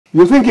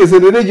You think it's a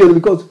religion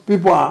because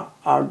people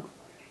are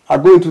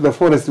going to the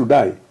forest to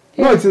die.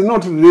 Yeah. No, it's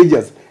not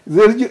religious.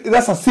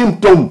 That's a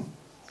symptom.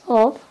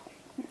 Of?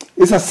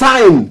 It's a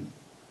sign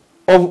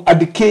of a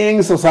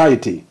decaying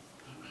society.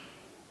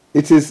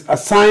 It is a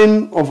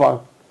sign of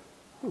a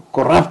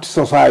corrupt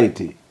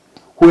society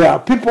where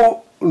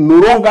people no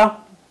longer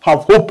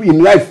have hope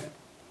in life.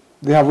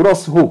 They have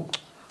lost hope.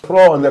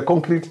 Floor on the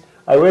concrete,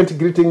 I went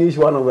greeting each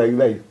one of my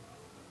life.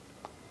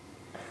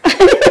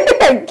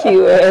 Thank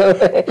you.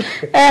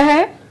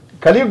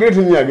 Can you greet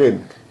me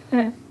again?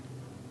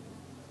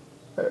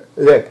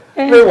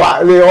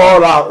 They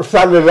all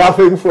started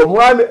laughing from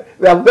one.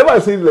 They have never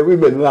seen the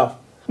women laugh.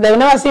 They've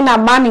never seen a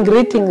man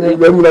greeting them.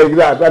 Like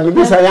that. And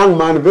this is a young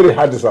man, very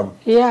handsome.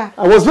 Yeah.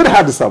 I was very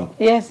handsome.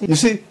 Yes. You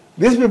see,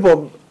 these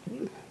people,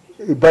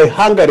 by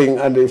hungering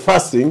and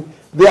fasting,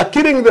 they are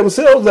killing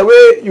themselves the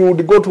way you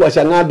would go to a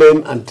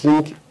Shangaden and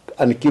drink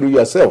and kill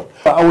yourself.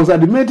 I was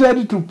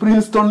admitted to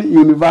Princeton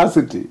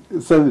University,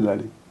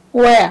 seminary.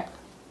 Where?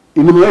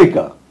 In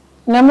America.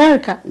 In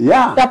America?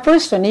 Yeah. The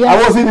Princeton, yeah.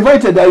 I was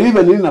invited, I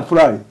even didn't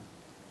apply.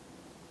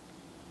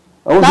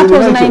 That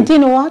was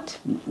 19 what?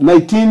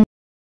 19.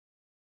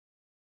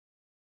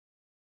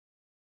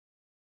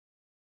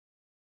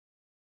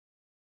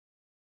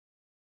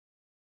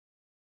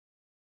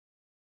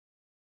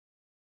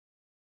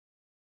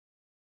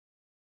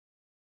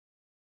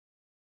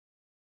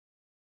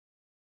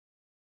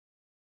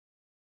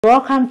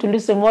 Welcome to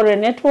Lucy Mworia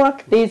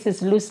Network. This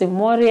is Lucy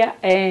Mworia,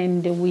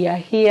 and we are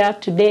here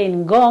today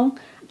in Ngong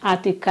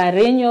at the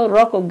Carreño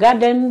Rock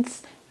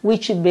Gardens,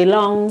 which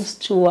belongs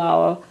to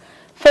our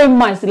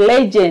famous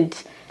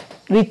legend,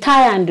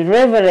 retired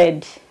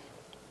Reverend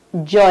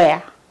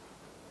Njoya.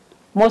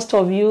 Most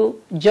of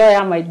you,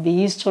 Njoya might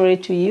be history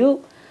to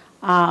you,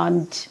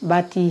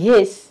 but he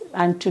is,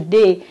 and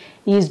today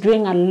he is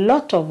doing a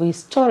lot of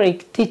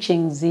historic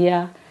teachings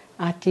here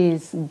at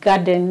his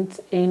gardens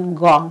in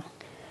Ngong.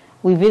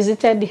 We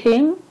visited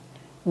him,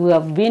 we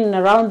have been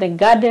around the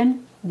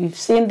garden, we've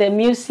seen the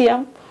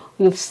museum,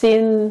 we've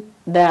seen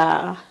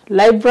the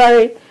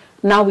library,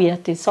 now we're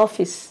at his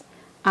office.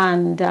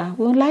 And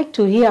we would like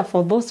to hear,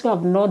 for those who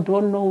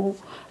don't know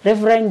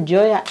Reverend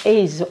Njoya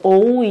is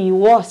or who he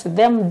was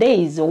them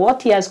days,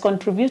 what he has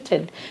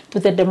contributed to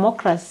the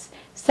democracy,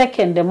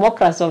 second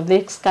democracy of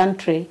this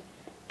country.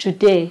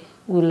 Today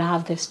we'll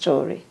have the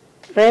story.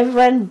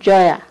 Reverend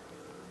Njoya,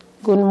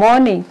 good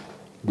morning.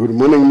 Good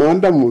morning,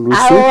 Madam Lucy.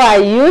 How are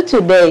you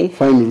today?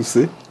 Fine,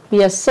 Lucy.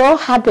 We are so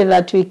happy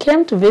that we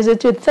came to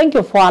visit you. Thank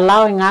you for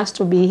allowing us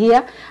to be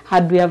here.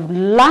 And we have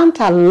learned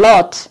a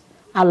lot.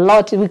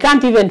 We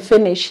can't even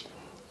finish.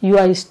 You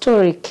are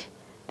historic.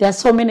 There are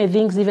so many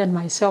things even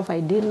myself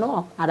I didn't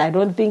know. And I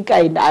don't think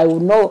I will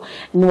know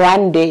in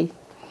one day.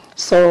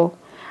 So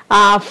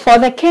for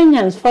the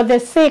Kenyans, for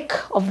the sake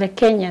of the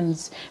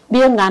Kenyans,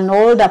 being an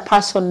older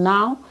person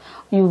now,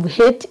 you've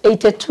hit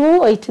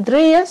 82,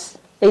 83 years?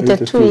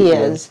 82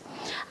 years.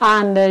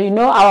 And you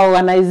know, our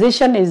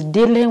organization is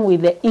dealing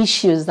with the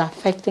issues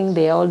affecting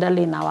the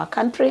elderly in our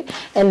country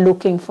and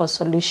looking for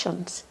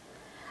solutions.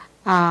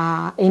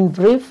 In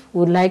brief,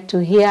 we'd like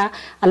to hear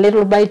a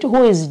little bit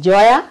who is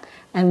Njoya,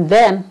 and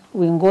then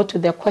we can go to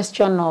the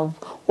question of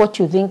what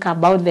you think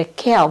about the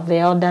care of the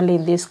elderly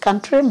in this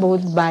country,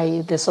 both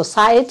by the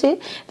society,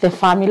 the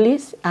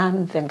families,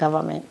 and the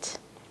government.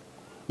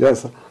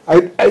 Yes,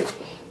 I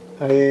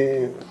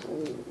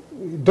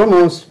don't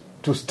want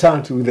to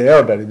start with the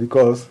elderly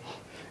because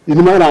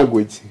in my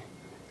language,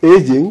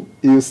 aging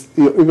is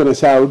even a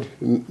child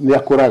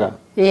near.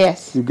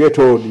 Yes. You get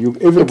old.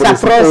 Everybody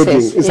is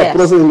aging. It's a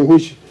process in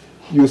which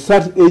you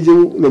start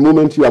aging the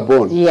moment you are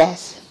born.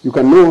 Yes. You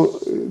can know,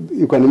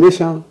 you can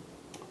measure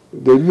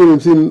the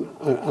difference between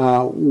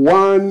a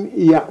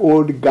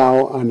 1-year-old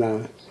girl and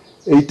a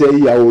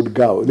 80-year-old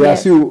girl. There are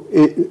still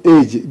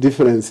age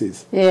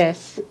differences.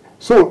 Yes.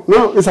 So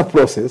now it's a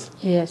process.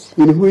 Yes.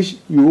 In which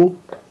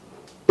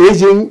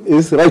aging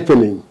is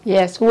ripening.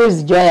 Yes. Who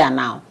is Njoya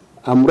now?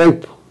 I'm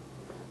ripe.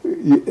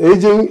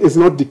 Aging is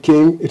not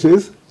decaying, it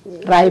is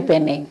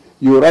ripening.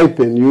 You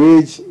ripen, you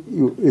age,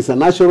 it's a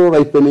natural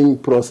ripening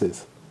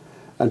process.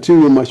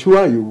 Until you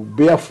mature, you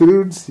bear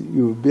fruits,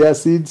 you bear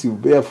seeds, you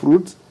bear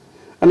fruits.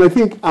 And I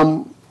think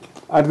I'm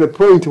at the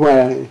point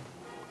where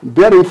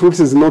bearing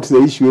fruits is not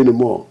the issue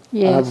anymore.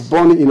 Yes. I have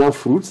borne enough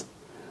fruits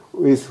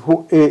is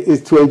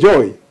to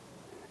enjoy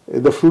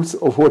the fruits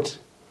of what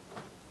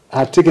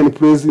had taken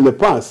place in the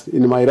past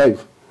in my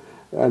life.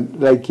 And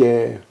like,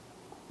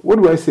 what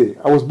do I say?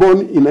 I was born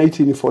in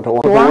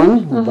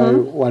 1941 by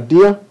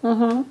Wadia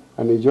and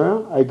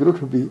Njoya. I grew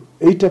to be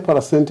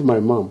 80% my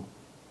mom.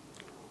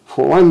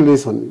 For one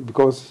reason,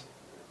 because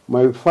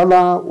my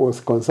father was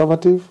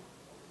conservative.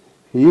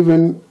 He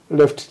even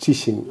left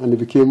teaching and he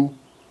became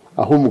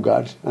a home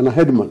guard and a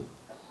headman,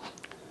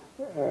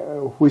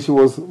 which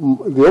was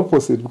the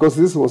opposite because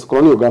this was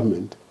colonial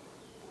government.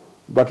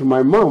 But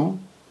my mom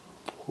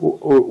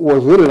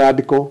was very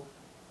radical.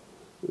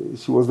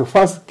 She was the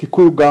first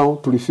Kikuyu girl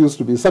to refuse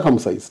to be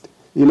circumcised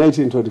in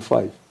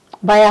 1925.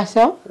 By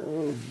herself?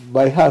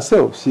 By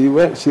herself. She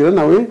ran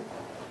away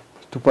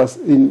to pass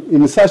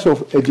in search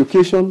of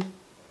education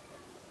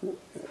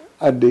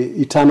at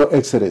the eternal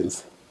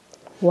excellence.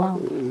 Wow.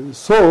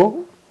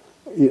 So,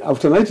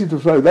 after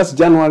 1925, that's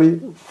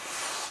January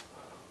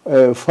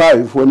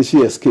 5 when she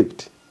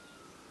escaped,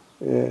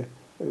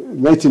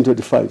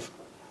 1925.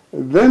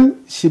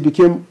 Then she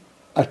became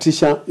a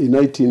teacher in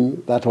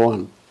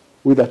 1931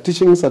 with a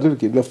teaching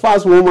certificate. The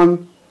first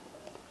woman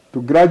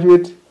to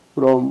graduate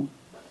from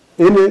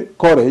any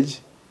college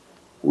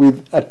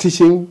with a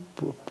teaching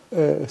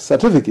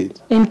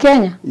certificate. In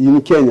Kenya?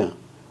 In Kenya.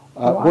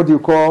 Wow. What do you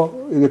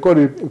call, they call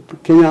it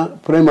Kenya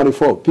Primary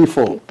 4,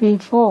 P4.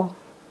 P4.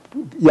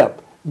 Yeah.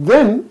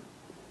 Then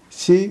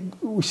she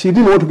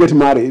didn't want to get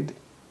married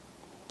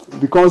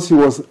because she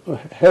was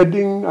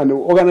heading and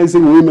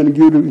organizing women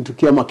guild into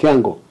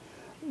Kiamakiango.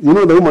 You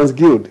know the Women's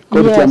Guild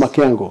called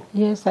Kiamakiango.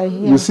 Yes, I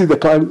hear. You see the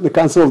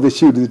Council of the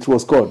Shield, it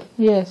was called.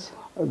 Yes.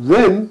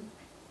 Then,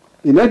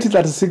 in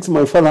 1936,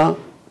 my father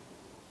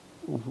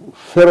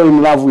fell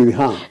in love with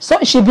her. So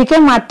she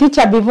became a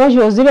teacher before she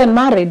was even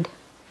married?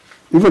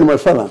 Even my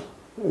father.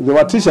 They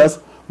were teachers.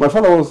 My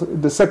father was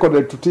the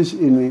secretary to teach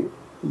in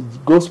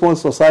Gospel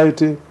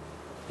Society,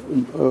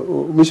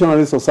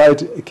 Missionary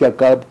Society,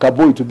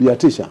 Kaboi, to be a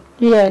teacher.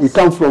 Yes. We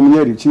come from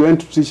Nyeri. She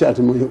went to teach at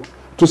Muyo.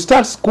 To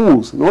start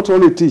schools, not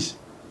only teach,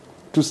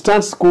 to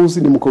start schools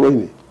in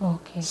Mukorweni.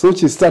 Okay. So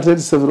she started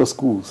several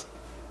schools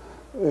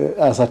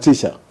as a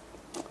teacher.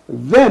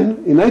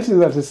 Then, in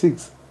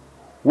 1936,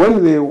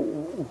 when they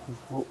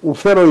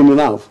fell in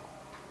love,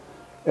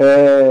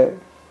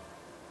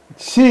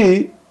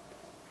 she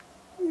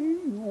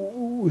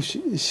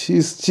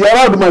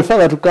allowed my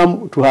father to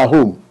come to her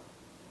home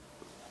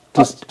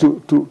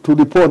to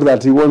report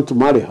that he wanted to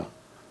marry her.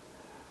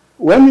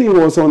 When he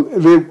was on,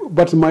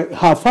 but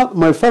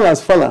my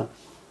father's father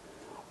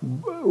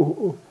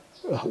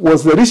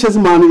was the richest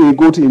man in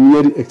Goat in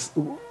Nyeri,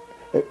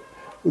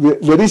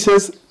 the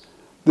richest,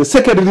 the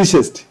second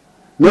richest,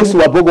 next to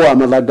Abogo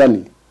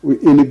Amalagani,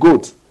 in the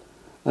goats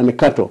and the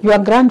cattle. Your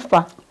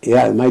grandfather?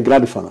 Yeah, my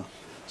grandfather.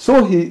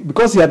 So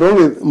because he had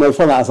only my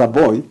father as a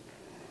boy,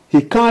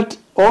 he cut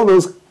all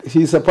those,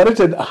 he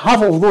separated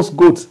half of those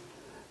goats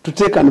to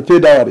take and pay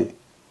dowry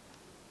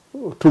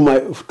to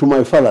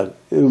my father,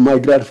 my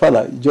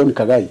grandfather, John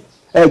Kagai.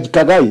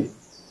 Kagai,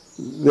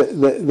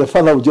 the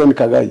father of John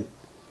Kagai.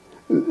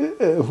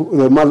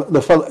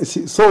 The father,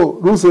 so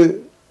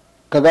Lucy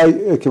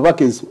Kagai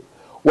Kivaki's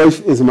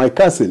wife is my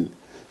cousin.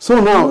 So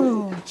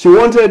now she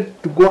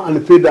wanted to go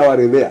and pay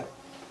dowry there.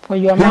 For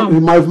your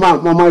mom? My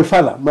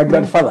father, my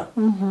grandfather.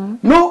 Mm-hmm.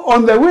 No,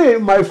 on the way,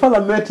 my father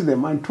met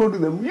them and told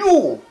them,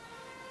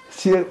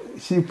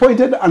 she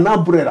pointed an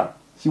umbrella.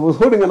 She was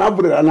holding an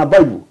umbrella and a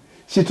Bible.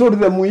 She told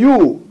them,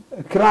 you,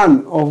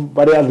 clan of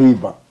Barea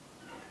River,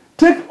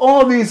 take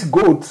all these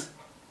goats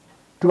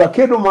to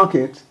Akedo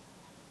market,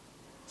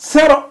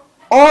 sell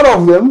all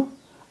of them,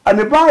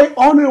 and buy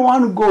only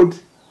one goat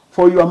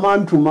for your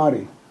man to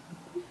marry.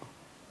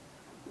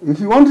 If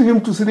you want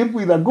him to sleep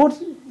with a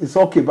goat, it's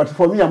okay. But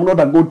for me, I'm not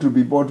a goat to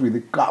be bought with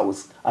the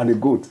cows and the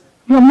goat.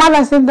 Your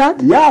mother said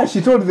that? Yeah,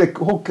 she told the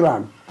whole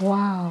clan.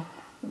 Wow.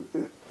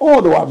 Oh,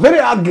 they were very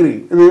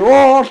angry. They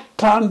all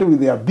turned with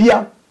their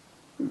beer,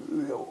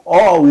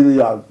 all with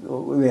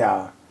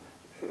the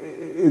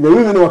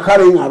women were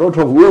carrying a lot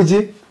of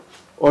wage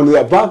on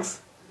their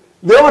backs.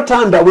 They all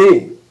turned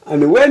away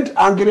and went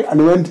angry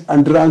and went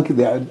and drank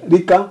their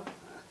liquor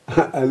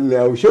and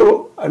their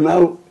ushoro, and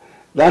now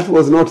that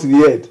was not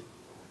the end.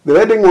 The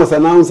wedding was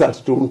announced at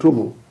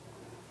Tumtumu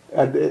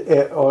in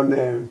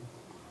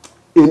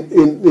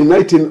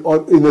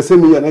the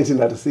same year,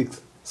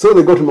 1996. So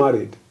they got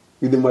married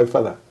with my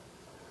father.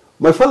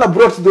 My father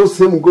brought those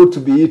same goats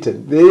to be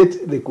eaten. They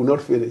ate, they could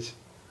not finish.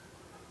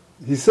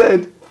 He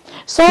said...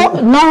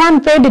 So no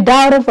one paid the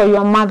dowry for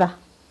your mother?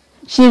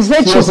 She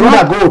said she's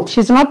not a goat.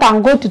 She's not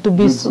a goat to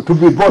be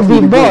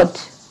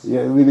bought.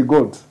 Yeah, with the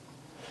goats.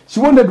 She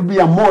wanted to be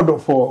a model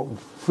for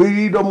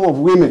freedom of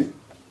women,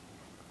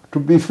 to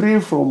be free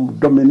from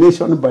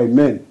domination by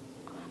men.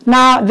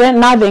 Now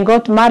they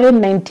got married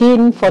in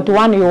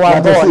 1941. You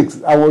were 46.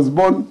 Born. I was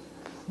born,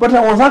 but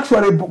I was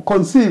actually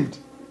conceived,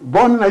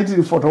 born in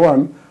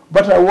 1941,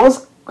 but I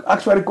was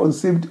actually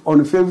conceived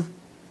on 5th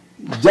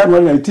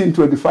January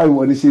 1925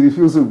 when she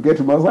refused to get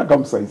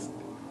circumcised.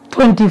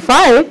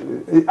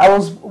 25? I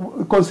was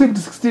conceived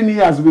 16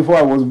 years before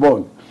I was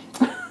born.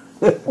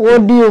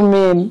 What do you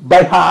mean?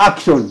 By her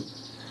action.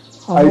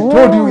 Oh. I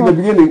told you in the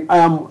beginning, I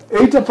am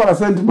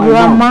 80% my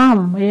Your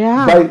mom.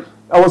 Yeah.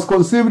 I was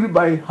conceived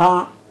by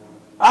her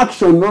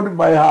action, not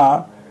by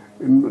her,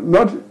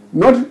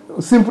 not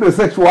simply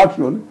sexual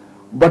action,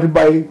 but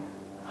by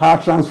her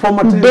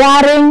transformative...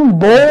 Daring,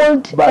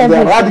 bold, by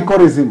the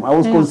radicalism. I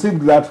was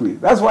conceived that way.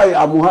 That's why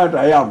I'm what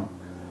I am.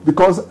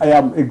 Because I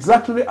am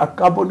exactly a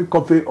carbon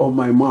copy of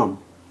my mom.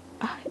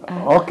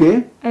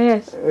 Okay?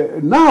 Yes.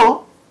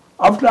 Now,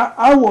 after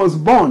I was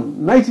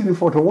born,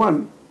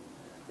 1941,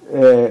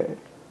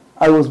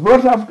 I was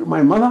brought up to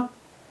my mother.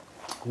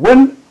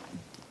 When,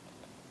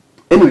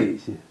 anyway,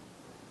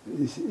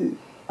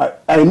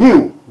 I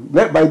knew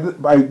that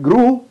I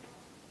grew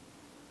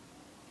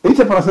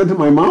 80%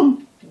 my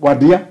mom,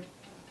 Wadia.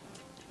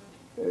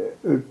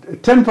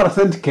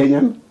 10%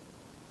 Kenyan.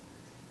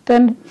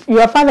 Then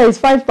your father is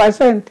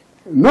 5%.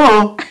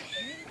 No.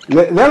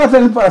 The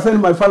other 10%,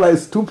 my father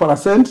is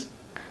 2%.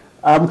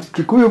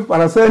 Kikuyu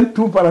percent,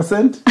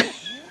 2%.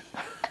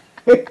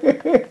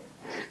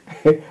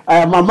 I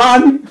am a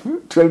man,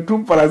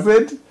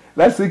 2%.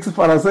 That's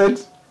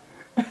 6%.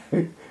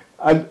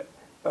 And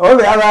all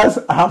the others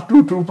have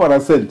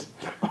 2%.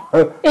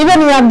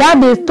 Even your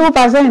dad is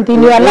 2%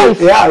 in your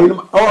life. Yeah,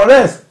 or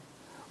less.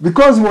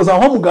 Because he was a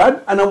home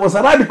guard and I was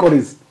a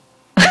radicalist.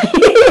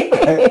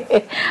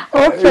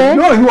 Okay.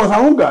 No, he was a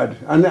home guard.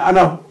 And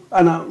not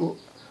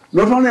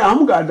only a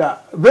home guard,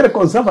 very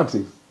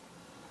conservative.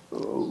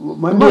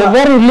 My mother, you're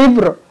very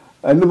liberal.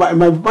 And my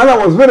mother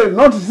was very,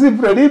 not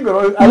simply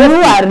liberal. You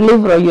are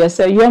liberal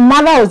yourself. Your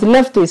mother was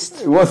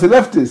leftist. Was a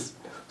leftist.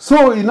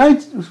 So in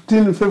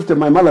 1950,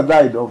 my mother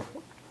died of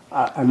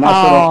a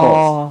natural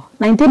cause.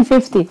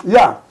 1950.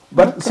 Yeah.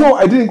 But okay. So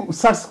I didn't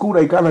start school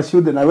like other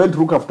children. I went to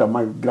look after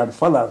my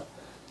grandfather,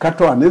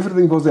 cattle and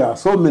everything because there are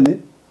so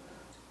many.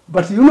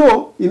 But you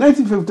know, in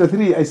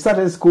 1953, I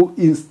started school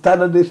in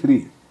Standard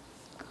 3.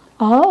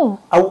 Oh.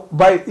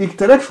 By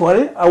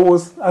intellectually, I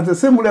was at the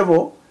same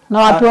level. No,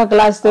 at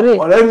class 3.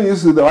 Or even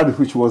used to the word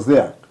which was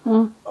there.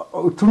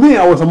 To me,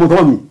 I was a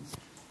Muthomi.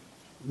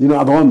 You know,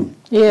 Adhomi.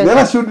 Yes. The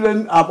other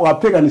children are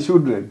pagan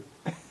children.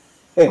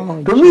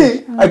 Oh, to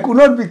me, I could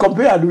not be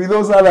compared with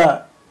those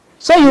other.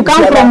 So you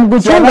come from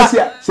Guchunga.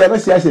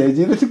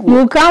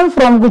 You come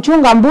from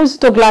Guchunga Mbusi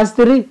to class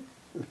 3.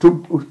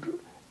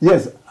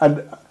 Yes,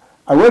 and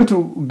I went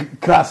to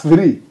class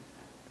 3.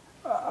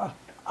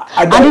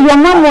 And your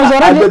mom was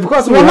already.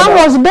 Your mom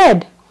was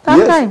dead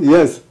that time.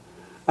 Yes.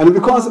 And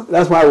because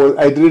that's why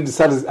I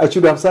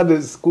should have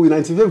started school in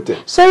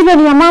 1950. So even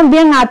your mom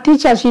being a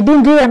teacher, she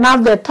didn't even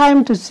have the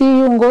time to see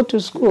you go to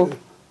school.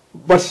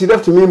 But she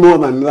left me more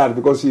than that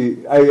because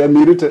I am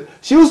irritated.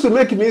 She used to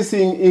make me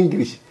sing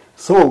English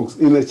songs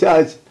in the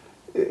church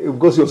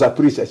because she was a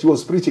preacher. She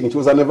was preaching. She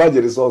was an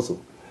evangelist also.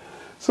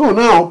 So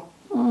now,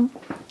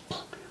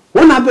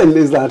 what happened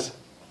is that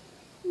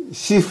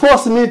she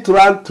forced me to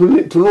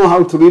know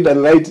how to read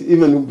and write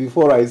even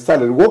before I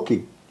started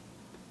walking.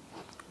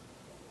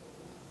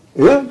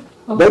 Yeah.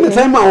 Okay. By the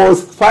time I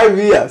was 5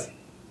 years,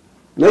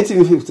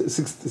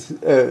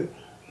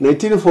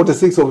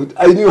 1946 of it,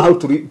 I knew how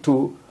to read.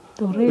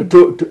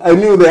 I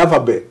knew the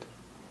alphabet.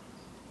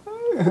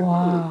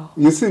 Wow.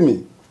 You see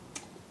me.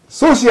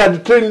 So she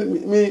had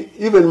trained me,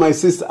 even my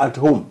sister at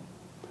home.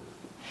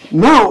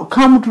 Now,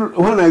 come to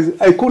when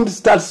I couldn't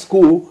start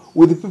school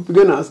with the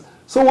beginners.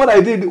 So what I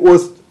did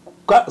was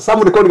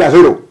somebody called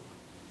Gazero,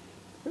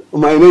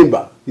 my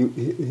neighbor.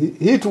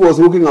 He too was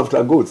looking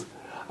after goats.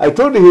 I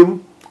told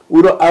him,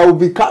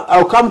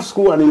 I'll come to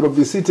school and you'll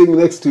be sitting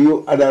next to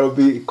you and I'll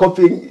be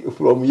copying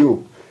from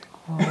you.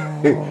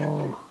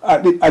 Oh.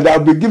 and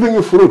I'll be giving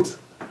you fruit.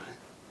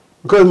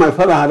 Because my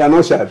father had an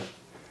orchard.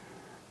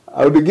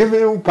 I would be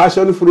giving him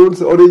passion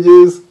fruits,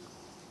 oranges,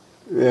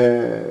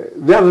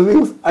 the other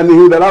things, and he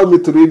would allow me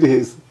to read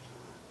his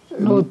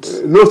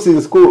notes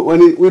in school.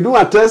 When we do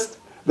a test,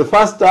 the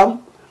first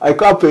term, I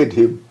copied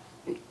him.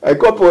 I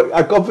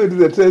copied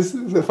the test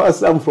the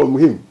first term from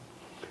him.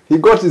 He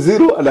got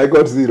 0 and I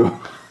got 0.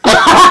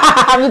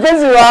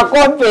 Because you are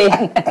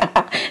copying.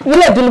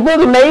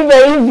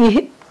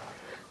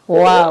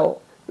 Wow.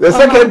 The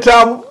second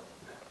term,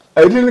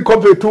 I didn't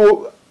copy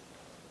 2.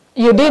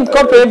 You didn't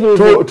copy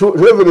everything? To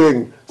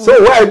everything. So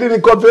why I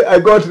didn't copy, I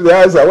got the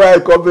answer. Why I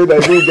copied,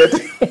 I didn't get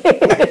it.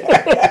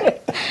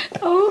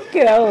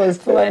 Okay, that was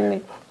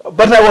funny.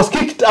 But I was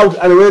kicked out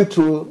and went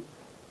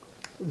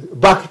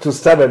back to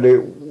Standard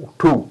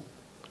 2.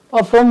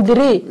 Oh, from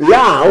 3?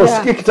 Yeah, I was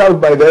kicked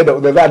out by the end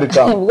of the third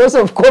term. Because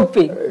of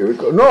copying?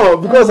 No,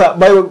 because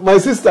my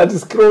sister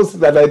disclosed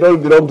that I don't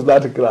belong to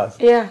that class.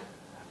 Yeah.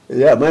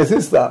 Yeah, my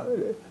sister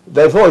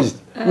divulged.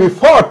 We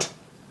fought.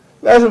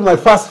 That was my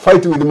first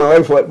fight with my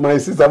wife, my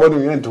sister, when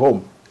we went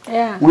home.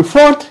 Yeah. We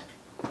fought.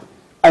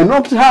 I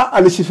knocked her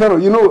and she fell.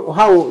 You know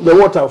how the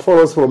water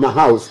falls from a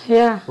house?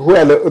 Yeah.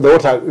 Where the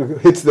water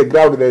hits the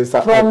ground, there is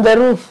from the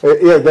roof?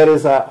 Yeah, there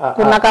is a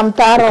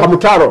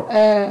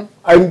kamutaro.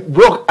 I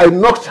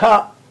knocked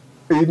her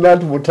in that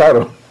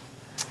mutaro.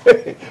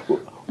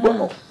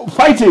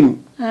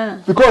 Fighting.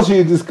 Because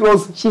she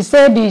disclosed. She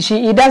said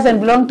he doesn't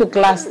belong to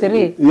class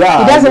 3.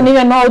 Yeah. He doesn't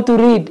even know how to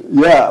read.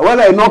 Yeah. When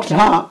I knocked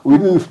her,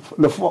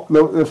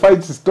 the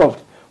fight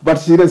stopped. But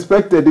she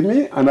respected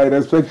me and I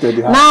respected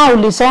her. Now,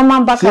 ulisoma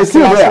mpaka she's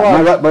still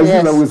there. My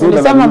sister was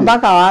older than me. Ulisoma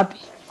mpaka wapi?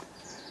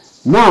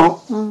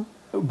 Now,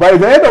 by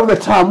the end of the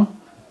term,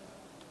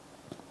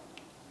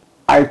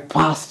 I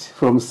passed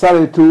from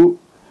Saturday 2,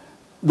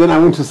 then I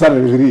went to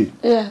Saturday 3.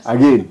 Yes.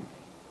 Again.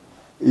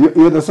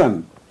 You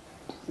understand?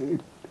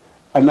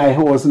 And I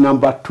was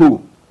number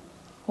 2.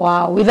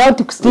 Wow,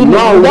 without stealing,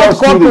 no, without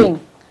copying.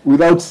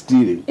 Without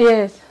stealing.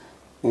 Yes.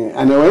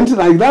 And I went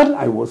like that.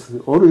 I was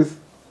always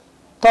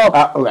top.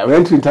 I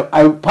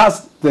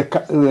passed the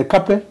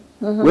CAPE,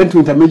 went to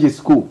intermediate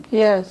school.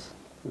 Yes.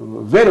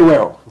 very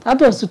well.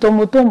 That was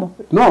Tutomo.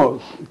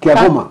 No,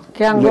 Kiagoma.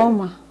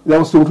 Kiangoma. There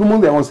was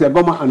Tumutumu, there was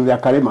Kiagoma, and there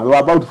Karema. There were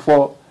about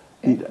 4,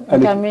 and a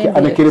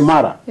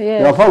Kirimara. Yes.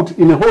 There were about,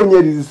 in the whole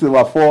year, there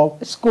were 4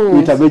 schools.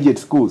 Intermediate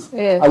schools.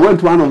 Yes. I went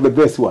to one of the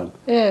best ones.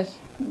 Yes.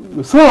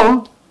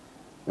 So,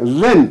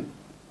 then,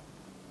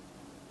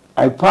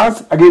 I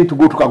passed again to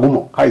go to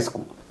Kagumo High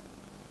School.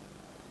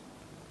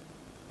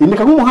 In the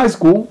Kagumo High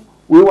School,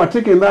 we were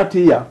taking that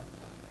year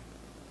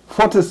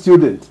 40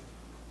 students.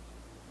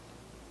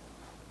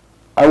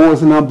 I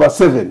was number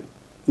 7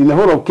 in the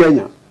whole of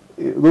Kenya.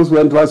 Those who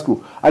went to high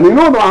school. And you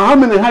know how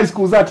many high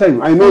schools that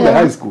time? I know the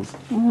high schools.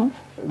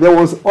 There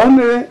was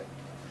only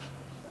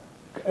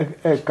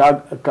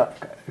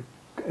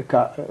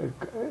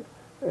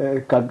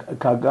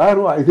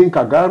Kagaru, I think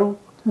Kagaru.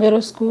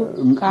 Meru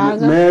School.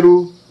 Kaga.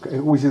 Meru,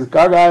 which is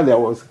Kaga. There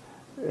was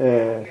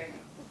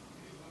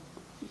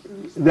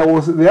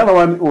the other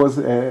one was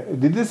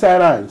did this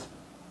Alliance?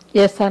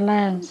 Yes,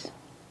 Alliance.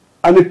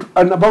 And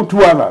about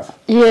 2 others.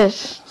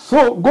 Yes.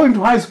 So going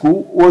to high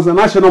school was a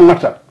national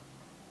matter.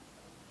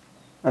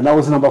 And I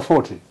was number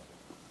 40.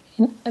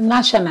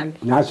 Nationally.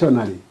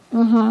 Nationally.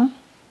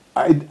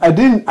 I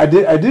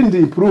didn't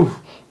improve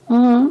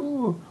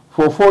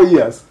for 4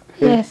 years.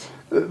 Yes.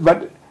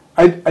 But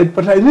I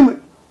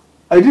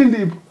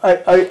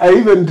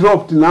even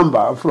dropped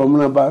number from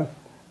number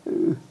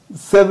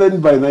 7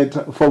 by night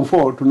from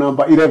 4 to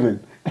number 11.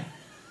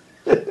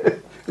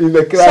 In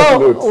the class so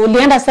notes.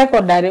 Ulienda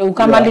secondary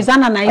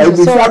ukamalizana na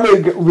hizo.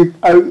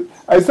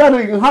 I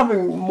started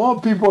having more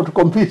people to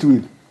compete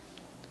with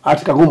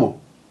at Kagumo.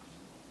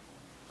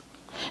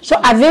 So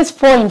at this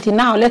point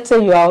now, let's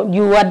say you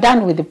are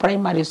done with the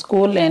primary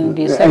school and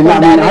the secondary.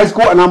 And I'm in high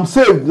school and I'm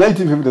saved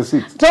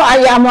 1956. So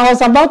I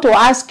was about to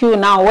ask you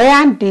now,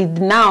 where did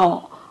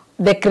now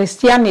the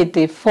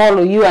Christianity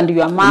follow you and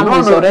your mom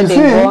is already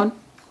gone?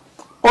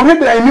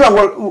 Already I knew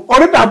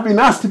already I've been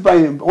asked by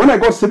him when I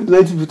got saved in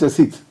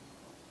 1956.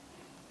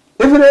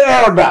 Every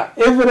elder,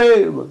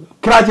 every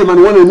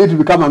clergyman wanted me to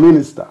become a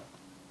minister.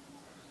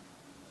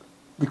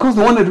 Because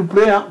they wanted to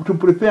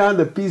prepare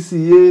the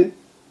PCA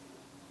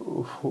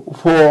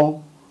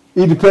for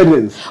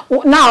independence.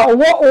 Now,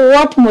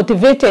 what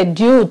motivated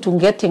you to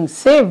getting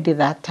saved at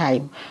that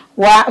time?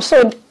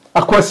 So,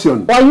 a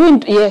question. Were you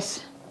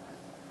yes.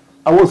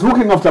 I was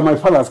looking after my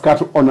father's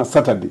cattle on a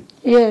Saturday.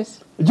 Yes.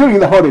 During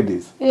the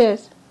holidays.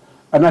 Yes.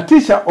 And a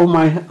teacher of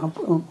my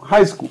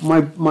high school,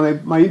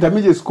 my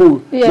intermediate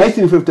school, yes.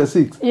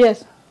 1956.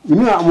 Yes. You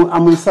know,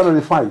 I'm in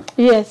Saturday 5.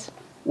 Yes.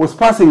 Was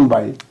passing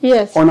by.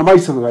 Yes. On a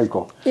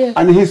bicycle. Yes.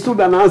 And he stood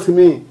and asked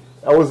me.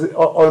 I was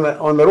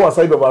on the lower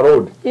side of a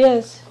road.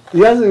 Yes.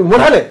 He asked me,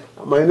 Murale.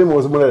 My name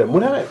was Murale.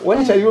 Murale,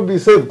 when shall you be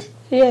saved?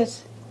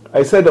 Yes.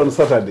 I said on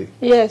Saturday.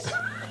 Yes.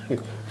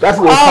 That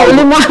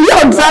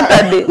was on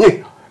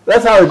Saturday.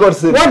 That's how I got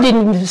saved. What did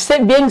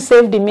being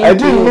saved mean to you? I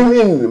didn't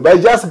mean, but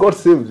I just got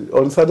saved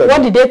on Saturday.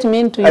 What did it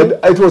mean to you?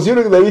 It was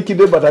during the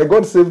weekday, but I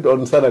got saved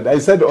on Saturday. I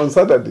said on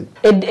Saturday.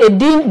 Did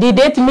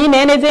it mean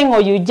anything, or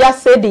you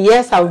just said,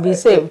 yes, I'll be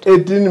saved?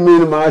 It didn't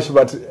mean much,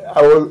 but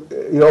I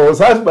was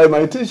asked by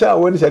my teacher,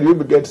 when shall you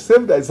get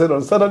saved? I said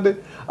on Saturday.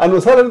 And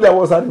on Saturday, there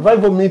was a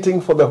revival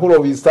meeting for the whole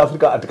of East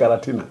Africa at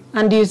Karatina.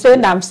 And you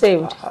said, I'm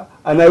saved.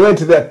 And I went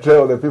there to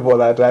tell the people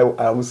that I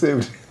am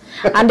saved.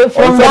 And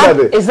from that,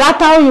 is that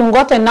how you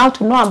gotten now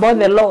to know about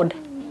the Lord?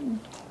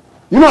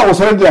 You know, I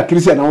was already a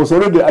Christian. I was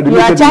already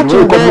admitted in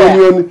the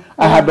communion.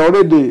 I had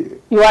already...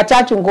 You are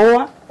church in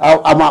Goa?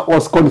 I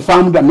was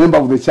confirmed a member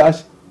of the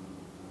church.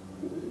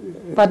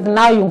 But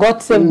now you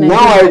got saved.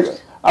 Now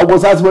I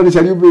was asked, when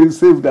shall you be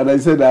saved? And I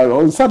said,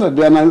 on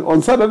Saturday. And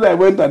on Saturday I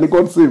went and I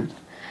got saved.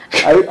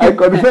 I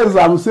confess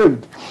I'm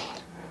saved.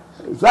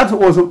 That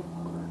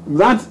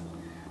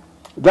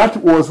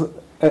was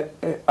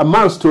a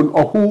milestone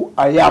of who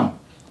I am.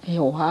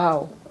 Oh,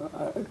 wow.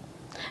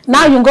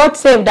 Now you got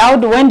saved.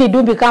 When did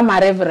you become a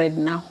reverend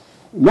now?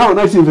 Now,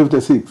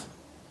 1956,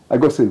 I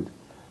got saved.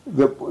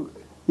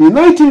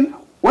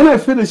 When I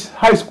finished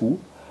high school,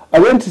 I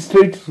went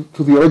straight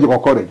to theological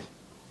college.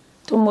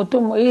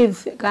 The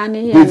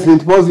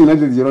St. Paul's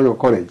United Theological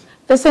College.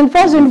 The St.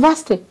 Paul's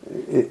University?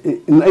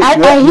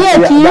 I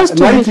hear it used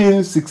to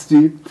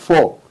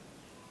 1964.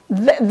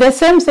 The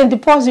same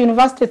St. Paul's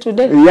University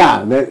today?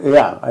 Yeah.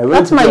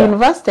 That's my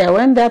university. I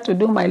went there to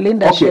do my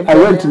leadership.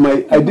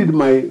 Okay,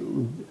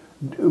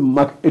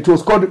 it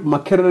was called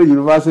Makerere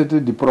University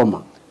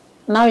Diploma.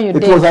 Now you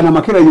did. It was an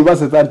Makerere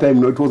University at that time.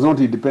 No, it was not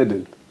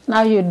independent.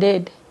 Now you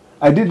did.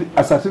 I did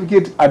a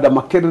certificate at the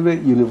Makerere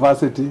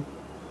University.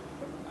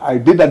 I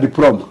did a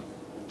diploma.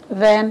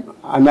 Then?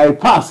 And I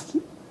passed.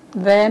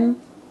 Then?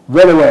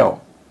 Very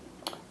well.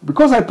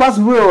 Because I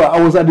passed well, I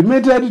was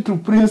admitted to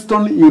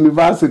Princeton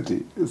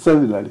University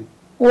seminary.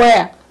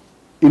 Where?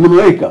 In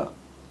America.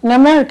 In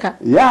America?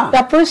 Yeah.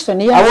 The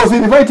Princeton, yes. I was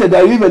invited.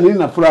 I even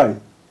didn't apply.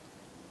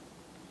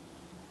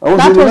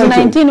 That was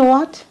 19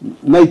 what?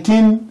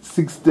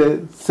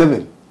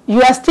 1967.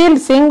 You are still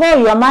single?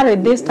 You are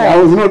married this time? I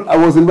was not. I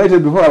was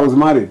invited before I was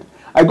married.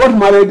 I got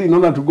married in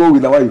order to go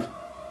with a wife.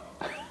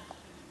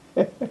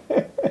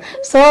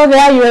 So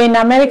there you were in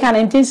America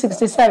in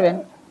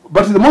 1967.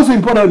 But the most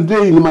important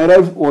day in my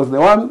life was the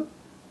one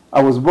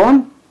I was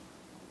born,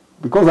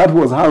 because that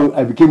was how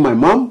I became my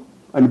mom,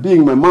 and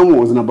being my mom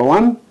was number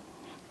one.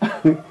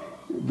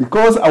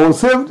 Because I was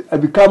saved, I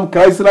became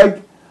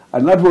Christ-like,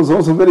 and that was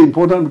also very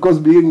important, because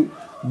being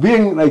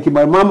like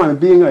my mom and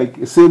being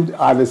like saved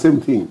are the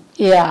same thing.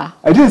 Yeah.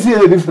 I didn't see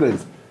any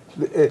difference.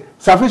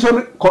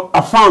 Salvation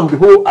affirmed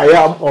who I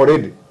am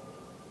already.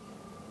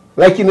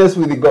 Likeness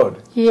with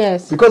God.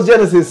 Yes. Because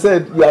Genesis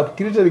said, you have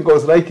created in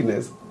God's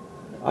likeness,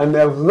 and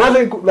there was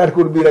nothing that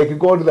could be like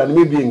God than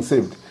me being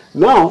saved.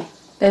 Now,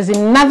 there's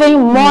nothing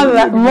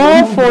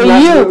more for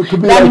you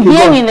than like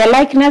being in the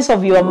likeness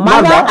of your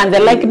mother and the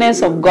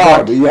likeness of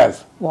God.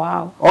 Yes.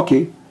 Wow.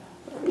 Okay.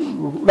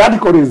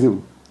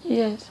 Radicalism.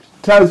 Yes.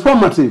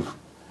 Transformative.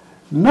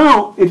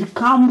 Now it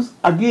comes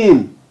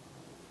again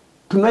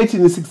to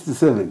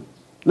 1967.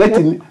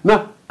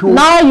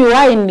 Now you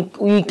are in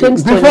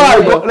Kingston. Before I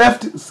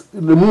left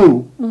the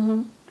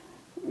moon,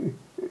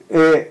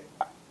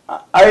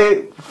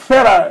 I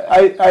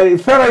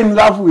fell in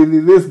love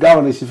with this girl,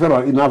 and she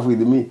fell in love with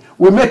me.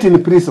 We met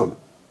in prison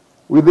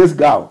with this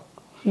girl.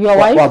 Your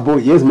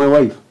wife? Yes, my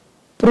wife.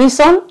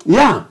 Prison?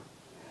 Yeah.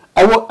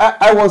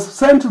 I was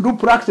sent to do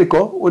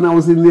practical when I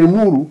was in the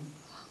Muru.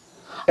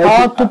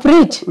 To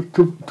preach?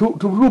 To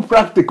do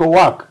practical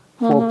work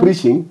for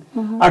preaching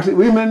at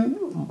women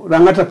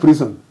Rangata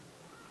prison.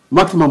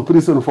 Maximum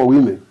prison for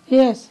women.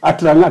 Yes. At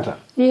Rangata.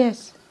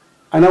 Yes.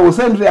 And I was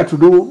sent there to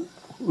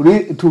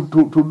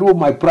do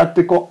my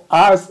practical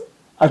as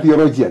a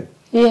theologian.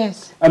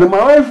 Yes. And my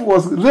wife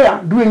was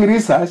there doing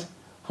research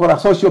for a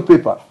social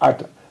paper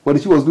when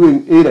she was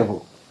doing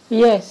A-level.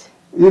 Yes.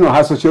 You know,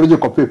 her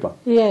sociological paper.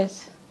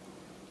 Yes.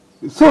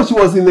 So she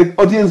was in the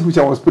audience which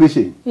I was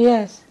preaching.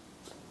 Yes.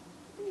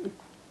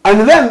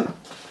 And then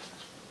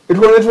it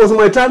was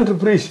my time to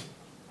preach.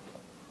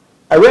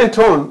 I went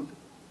on,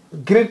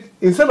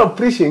 instead of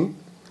preaching,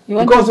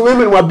 because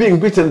women were being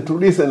beaten to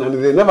listen,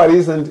 and they never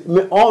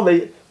listened. All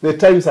the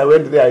times I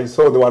went there, I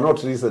saw they were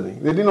not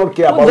listening. They did not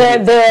care about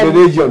the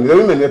religion, the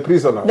women, the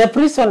prisoners. The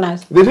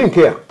prisoners. They didn't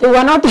care. They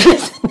were not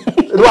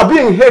listening. They were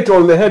being hit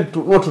on the head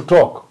not to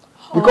talk.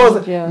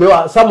 Because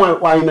some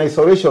were in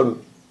isolation,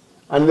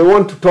 and they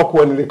want to talk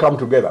when they come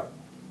together.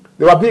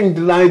 They were being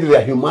denied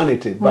their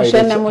humanity by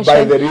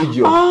the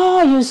religion.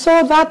 Oh, you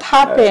saw that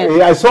happen.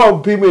 I saw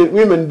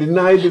women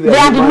denied their humanity. They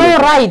had no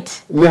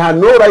right. They had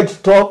no right to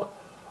talk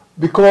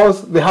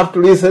because they have to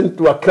listen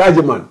to a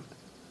clergyman.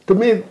 To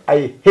me,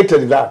 I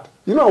hated that.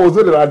 You know, I was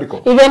very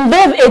radical. Even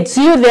though it's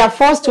you they are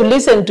forced to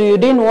listen to, you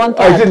didn't want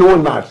that. I didn't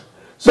want that.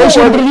 So you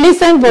should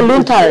listen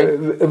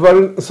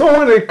voluntarily. So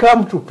when it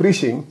came to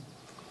preaching,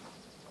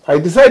 I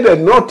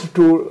decided not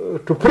to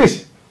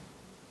preach,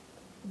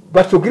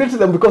 but to greet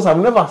them, because I've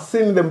never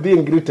seen them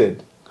being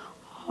greeted.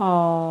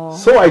 Oh.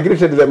 So I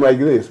greeted them like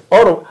this.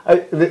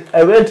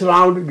 I went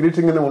around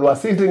greeting them. We were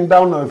sitting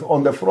down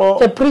on the floor.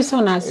 The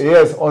prisoners?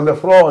 Yes, on the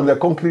floor, on the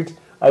concrete.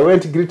 I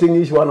went greeting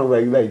each one of my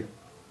life.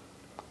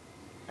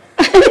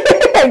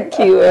 Thank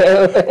you.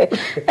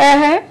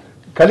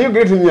 Can you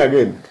greet me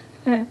again?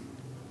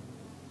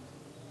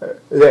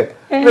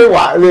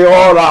 They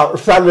all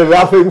started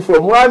laughing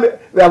from one.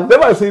 They have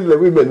never seen the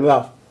women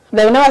laugh.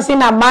 They've never seen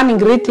a man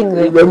greeting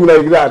them.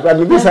 Like that.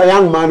 And this is a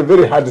young man,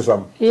 very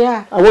handsome.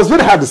 Yeah. I was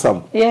very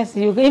handsome. Yes,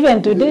 even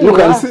today. You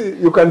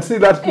can see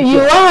that picture.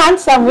 You are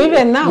handsome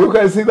even now. You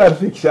can see that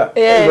picture.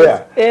 Yes.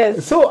 There.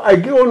 Yes. So I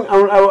go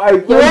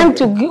on. You went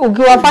to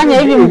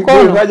ukiwafanya hivi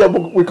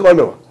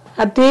mkono.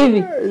 Ati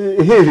hivi.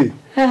 Hivi.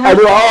 And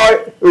we were all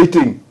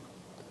waiting.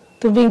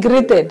 To be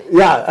greeted.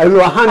 Yeah, and we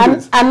were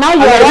hundreds. And now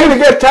you I really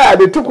get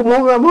tired. It took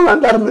more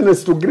than 30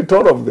 minutes to greet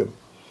all of them.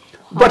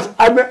 But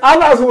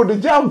others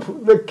would jump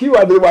the queue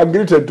and they were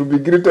greeted to be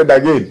greeted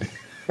again.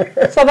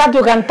 So that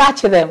you can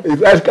touch them.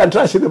 I can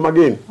touch them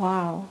again.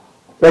 Wow.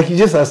 Like he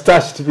just has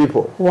touched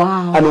people.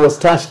 Wow. And was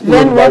touched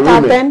then even by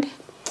what women. Happened?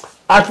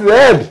 At the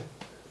end,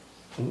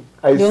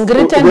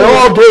 they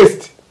all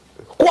gazed.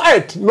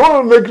 Quiet.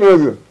 No one make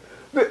noise.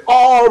 They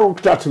all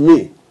looked at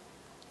me.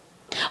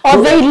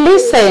 Or they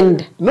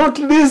listened. Not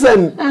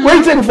listen,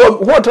 waiting for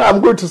what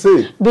I'm going to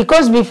say.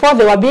 Because before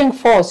they were being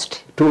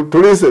forced. To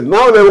listen.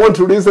 Now they want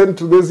to listen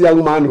to this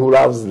young man who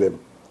loves them.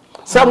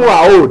 Some were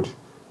old.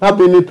 Have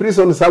been in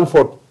prison, some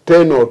for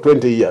 10 or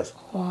 20 years.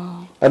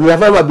 Wow. And they have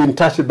never been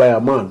touched by a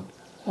man.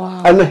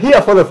 Wow. And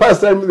here for the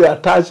first time they are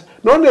touched,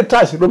 not only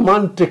touched,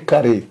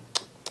 romantically.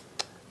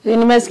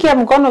 Nimesikia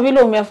mkono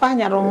vile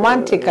umefanya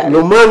romantically.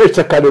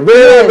 Romantically,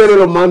 very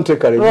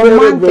romantically.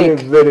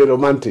 Very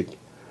romantic.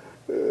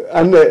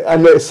 And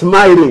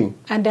smiling.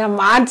 And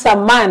a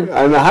handsome man.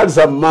 And a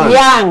handsome man.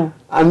 Young.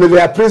 And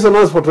they are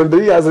prisoners for 20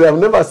 years. They have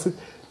never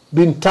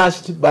been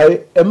touched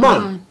by a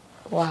man.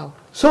 Wow.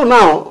 So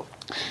now.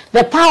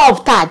 The power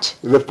of touch.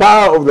 The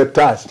power of the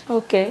touch.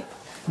 Okay.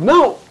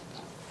 Now,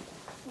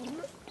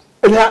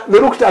 they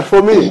looked at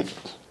me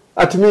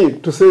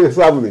to say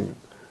something.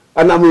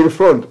 And I'm in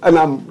front. And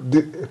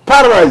I'm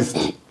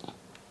paralyzed.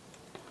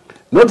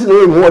 Not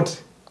knowing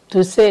what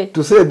to say.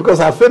 Because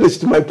I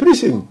finished my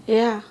preaching.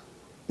 Yeah.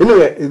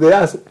 Anyway,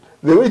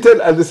 they waited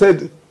and they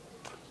said,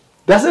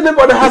 does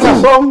anybody have a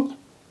song?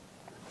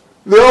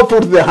 They all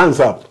put their hands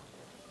up.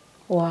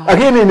 Wow.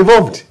 Again,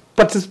 involved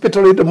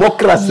participatory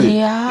democracy.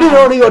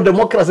 Yeah. Your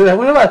democracy. They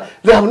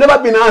have never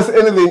been asked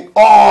anything.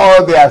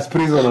 Oh, they are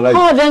prison life.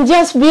 Oh, then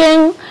just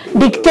being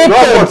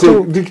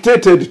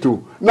dictated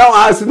to. Now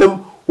ask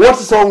them, what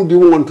song do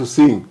you want to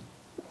sing?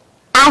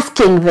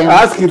 Asking them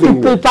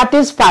to be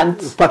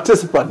participants.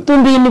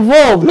 To be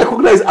involved.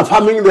 Recognize,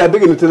 affirming their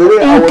dignity.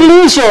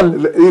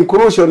 Inclusion.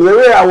 The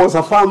way I was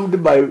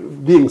affirmed by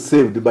being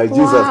saved by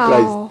Jesus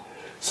Christ.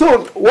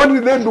 So, what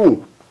did they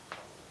do?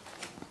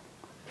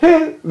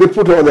 Hey, they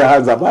put all their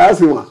hands up. I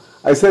asked him,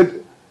 I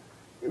said,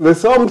 the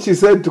song she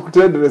said to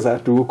Teresa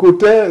to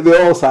Kute,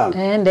 they all sang.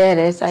 And there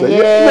is so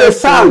they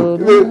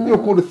sang. You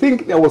could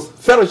think there was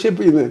fellowship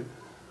in it.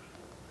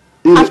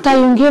 After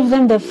you give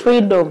them the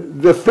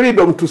freedom. The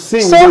freedom to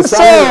sing.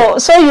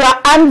 So your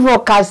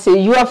advocacy,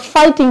 you are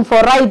fighting for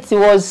rights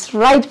was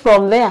right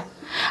from there.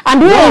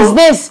 And who is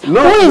this? Who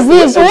was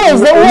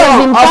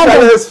in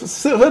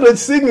After they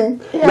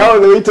singing, now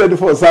they waited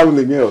for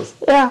something else.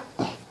 Yeah.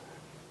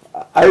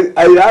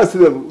 I asked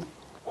them,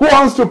 who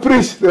wants to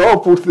preach? They all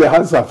put their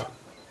hands up.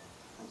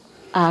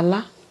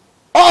 Allah.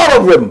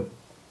 All of them.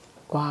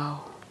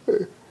 Wow.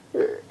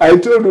 I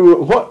told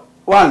you, what?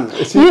 One.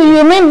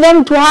 You mean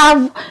them to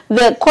have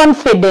the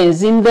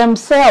confidence in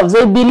themselves.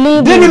 They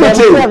believe in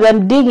themselves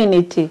and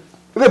dignity.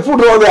 They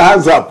put all their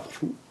hands up.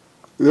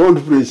 They want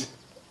to preach.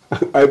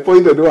 I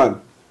pointed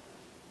one.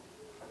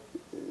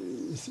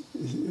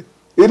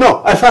 You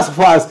know, I first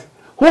asked,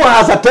 who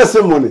has a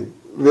testimony?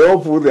 They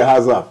all put their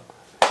hands up.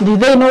 Did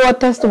they know what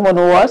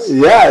testimony was?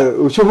 Yeah,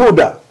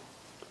 Shuhuda.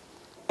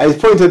 I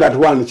pointed at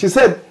one. She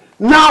said,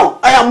 now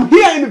I am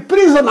here in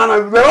prison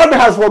and the Lord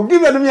has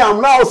forgiven me. I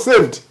am now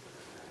saved.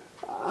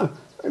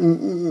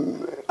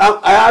 I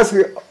asked,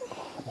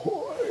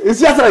 it's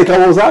just like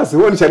I was asked,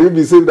 when shall you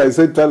be saved? I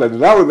said, Saturday.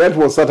 Now that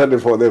was Saturday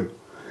for them.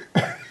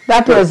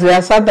 That was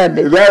their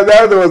Saturday.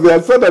 That was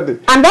their Saturday.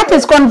 And that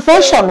is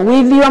confession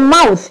with your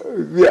mouth.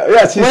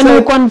 Yeah, she when said,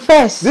 you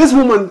confess. This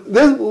woman,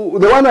 the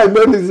one I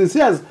met, is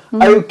yes,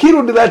 I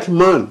killed that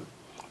man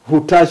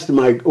who touched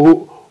my,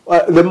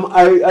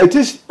 I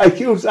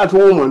killed that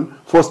woman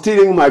for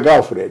stealing my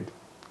girlfriend.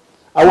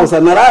 I was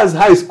an Araz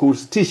high school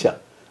teacher,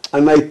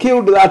 and I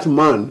killed that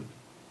man,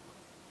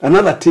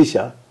 another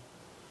teacher,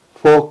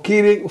 for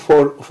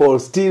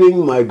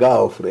stealing my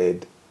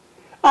girlfriend.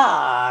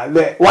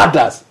 The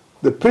warders,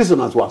 the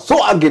prisoners were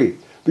so angry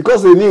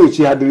because they knew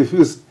she had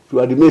refused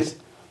to admit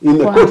in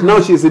the court. Now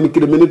she is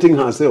incriminating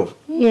herself.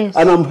 Yes.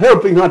 And I'm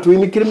helping her to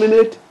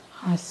incriminate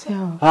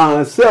herself.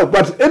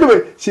 But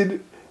anyway, she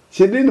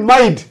didn't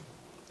mind.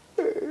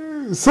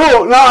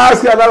 So now I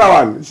ask you another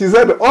one. She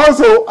said,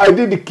 also, I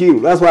did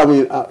kill. That's why I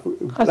mean,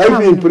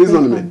 life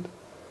imprisonment.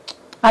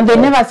 And they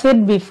never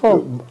said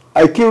before.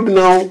 I killed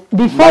now.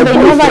 Before they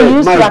never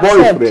used to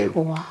accept.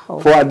 Boyfriend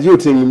for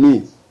adjuting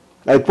me.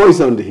 I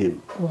poisoned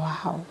him.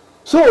 Wow.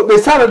 So they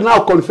started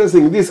now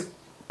confessing this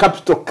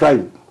capital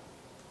crime.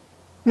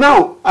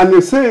 Now, and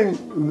they're saying,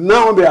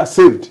 now they are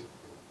saved.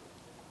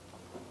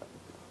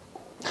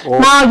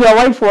 Now your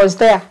wife was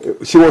there.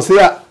 She was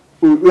here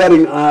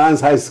wearing her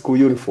high school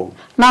uniform.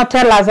 Now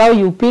tell us how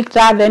you picked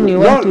her, then you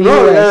went to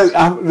US.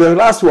 The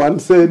last one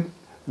said,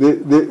 who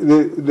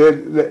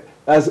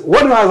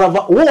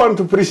want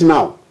to preach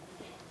now?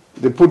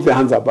 They put their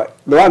hands up.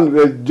 The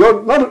one,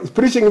 John, not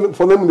preaching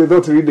for them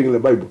without reading the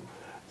Bible.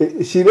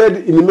 She read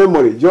in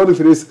memory, John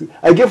 3.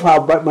 I gave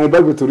her my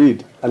Bible to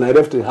read, and I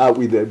left her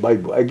with the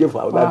Bible. I gave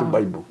her that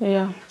Bible.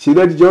 Yeah. She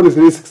read John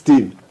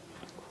 3:16.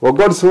 For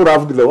God so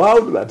loved the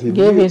world that he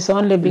gave his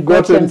only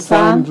begotten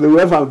Son.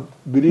 Whoever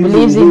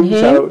believes in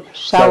him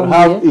shall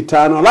have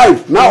eternal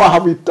life. Now I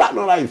have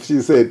eternal life, she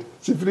said.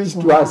 She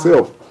preached to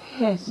herself.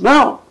 Yes.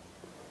 Now,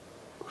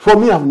 for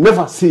me, I've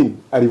never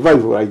seen a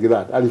revival like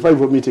that, a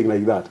revival meeting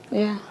like that.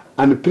 Yeah.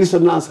 And the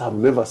prisoners have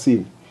never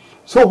seen.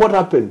 So what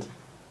happened?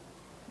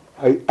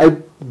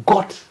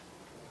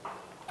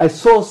 I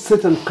saw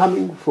Satan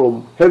coming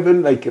from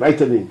heaven like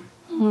lightning.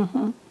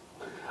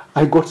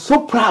 I got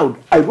so proud.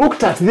 I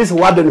looked at this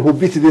warden who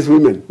beat these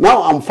women.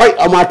 Now I'm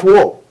at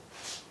war.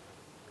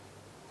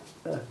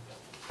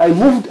 I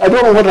moved, I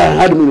don't know what I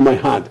had in my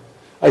hand.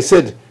 I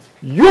said,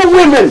 you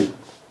women,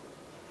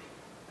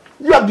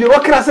 your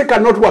bureaucracy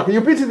cannot work.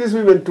 You beat these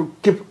women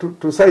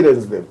to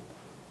silence them.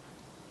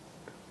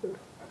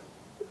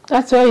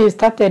 That's why you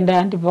started the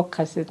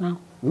advocacy now.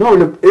 No,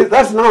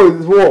 that's now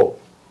is war.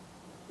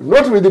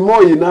 Not with the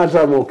Moi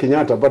Natam or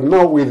Kenyatta, but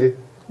now with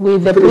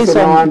the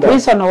prison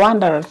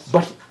wanderers.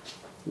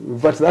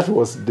 But that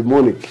was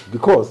demonic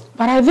because.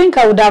 But I think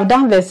I would have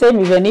done the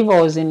same even if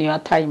I was in your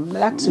time.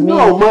 That's me.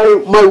 No,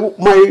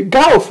 my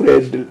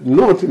girlfriend,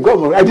 not in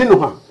government, I didn't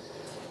know her.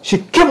 She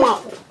came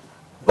out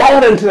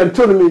violently and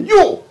told me,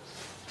 you.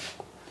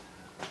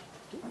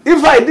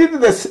 If I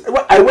did this,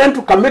 I went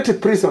to commit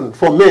prison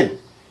for men,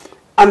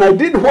 and I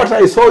did what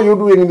I saw you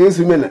doing these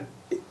women,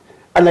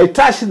 and I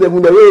touched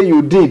them the way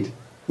you did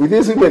with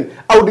these women,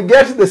 I would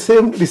get the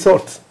same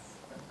result.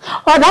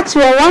 Oh, that's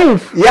your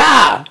wife?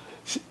 Yeah.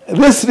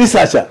 This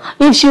researcher,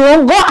 if she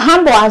won't go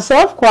humble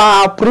herself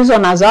kwa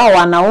prisoners hao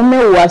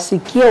wanaume,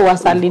 uwasikie,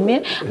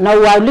 uwasalimie na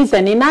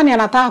uwaulize ni nani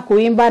anataka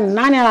kuimba, ni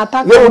nani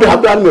anataka. they would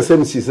have done the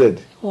same, she said.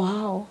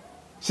 Wow.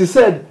 She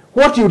said,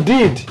 what you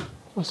did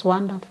Was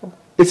wonderful.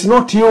 It's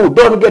not you.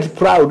 Don't get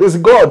proud. It's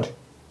God.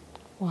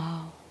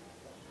 Wow.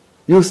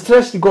 You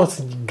stretched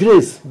God's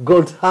grace,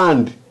 God's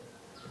hand.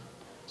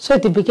 So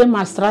it became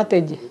a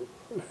strategy.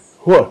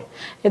 What?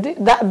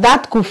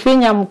 That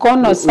kufinya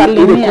mkono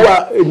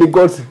salimia.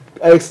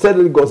 I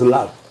extended God's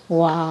love.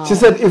 Wow. She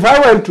said, if I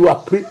went to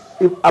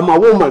if I'm a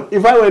woman,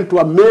 if I went to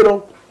a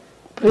male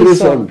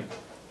prison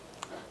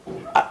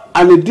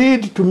and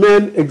did to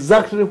men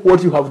exactly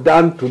what you have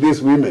done to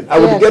these women, I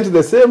would get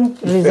the same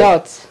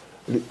results.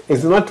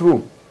 It's not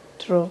true.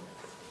 True.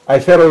 I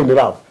fell in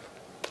love.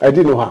 I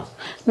didn't know her.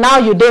 Now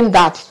you did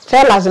that.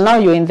 Tell us now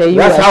you're in the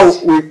US.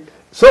 That's how we...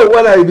 So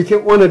when I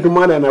wanted to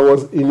marry and I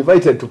was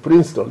invited to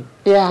Princeton,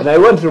 and I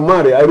went to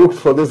marry, I looked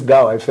for this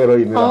girl, I fell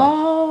in love.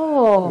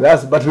 Oh.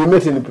 But we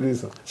met in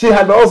prison. She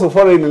had also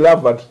fallen in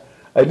love, but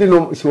I didn't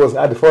know she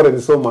had fallen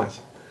so much.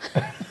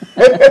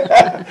 We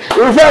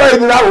fell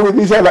in love with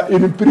each other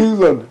in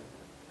prison.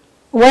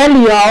 Well,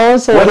 you are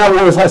also... When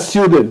I was a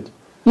student.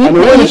 And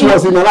when she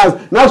was in the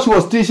last, now she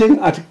was teaching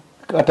at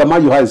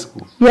Amaju High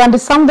School. You had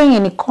something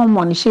in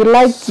common. She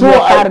liked your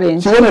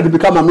parents. She wanted to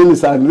become a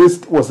minister, and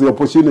this was the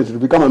opportunity to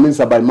become a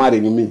minister by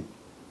marrying me.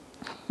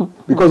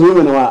 Because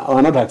women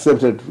were not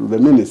accepted to the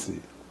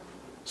ministry.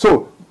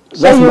 So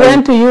you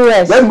went to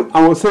US. Then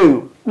I was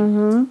saying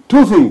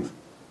two things.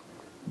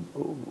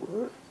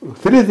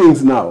 Three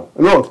things now.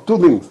 No, two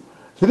things.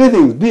 Three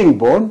things. Being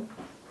born,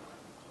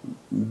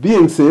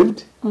 being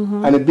saved,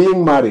 and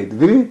being married.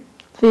 Three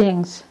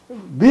things.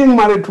 Being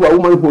married to a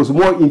woman who was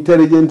more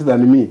intelligent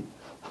than me.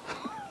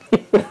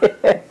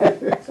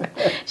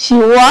 She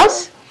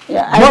was?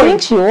 Yeah, I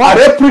think she was.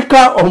 A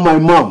replica of my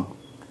mom.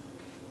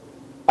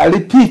 A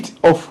repeat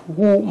of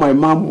who my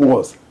mom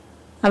was.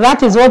 And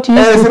that is what you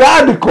as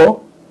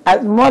radical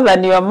as more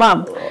than your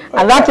mom.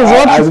 And that is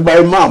what as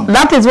my mom.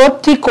 That is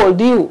what tickled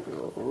you.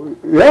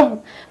 Yeah.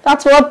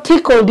 That's what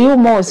tickled you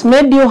most,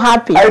 made you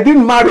happy. I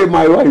didn't marry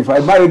my wife, I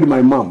married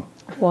my mom.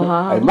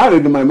 Wow. I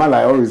married my mother,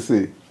 I always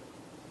say.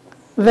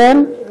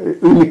 Then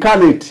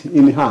incarnate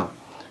in her.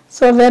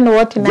 So then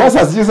what next? Just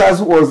as Jesus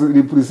was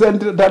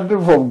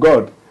representative of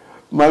God,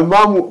 my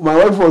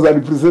wife was a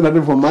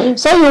representative of mine.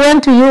 So you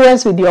went to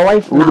US with your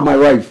wife With my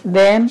wife.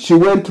 Then? She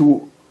went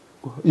to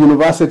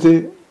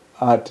university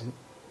at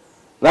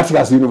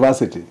Rutgers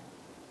University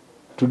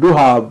to do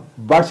her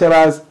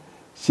bachelor's.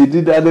 She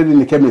did that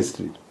in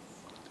chemistry.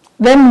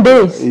 Them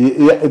days?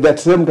 At that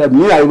same time,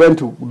 me, I went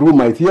to do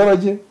my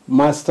theology,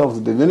 Master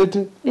of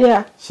Divinity.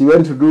 Yeah. She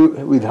went to do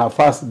with her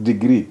first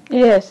degree.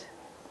 Yes.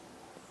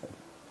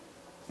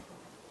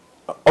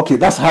 Okay,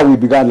 that's how we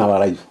began our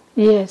life.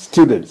 Yes.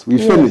 Students, we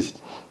finished.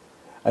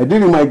 I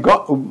did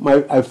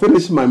I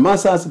finished my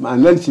master's,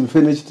 and then she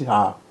finished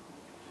her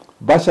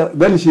bachelor.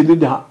 Then she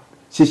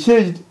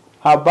changed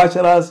her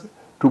bachelor's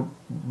to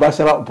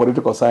Bachelor of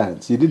Political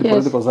Science. She did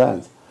political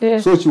science.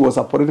 Yes. So she was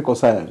a political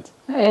science.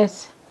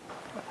 Yes.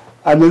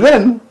 And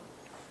then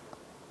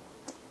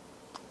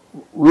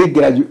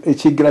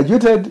she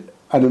graduated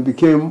and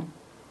became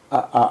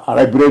a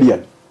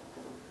librarian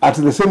at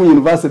the same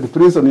university,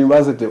 Princeton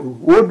University,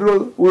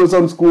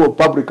 Wilson School of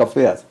Public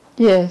Affairs.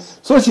 Yes.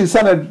 So she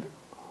started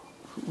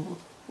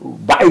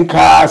buying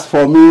cars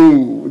for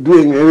me,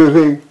 doing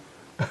everything.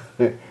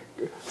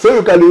 So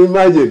you can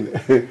imagine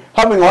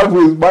having a wife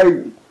who is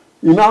buying,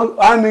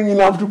 earning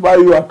enough to buy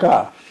you a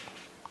car.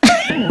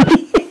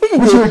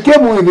 Which we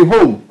came with the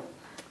home.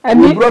 And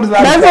we brought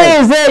that that's why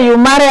you say you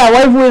marry a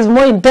wife who is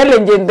more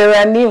intelligent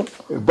than you.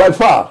 By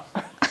far.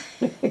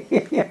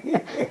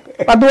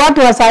 But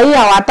watu wa sahi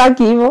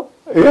hawataki hivyo.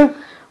 Yeah.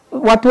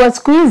 Watu wa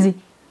siku hizi,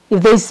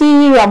 if they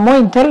see you are more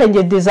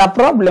intelligent, there's a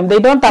problem. They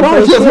don't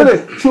appreciate.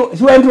 No,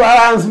 she went to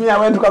Alliance, me, I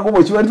went to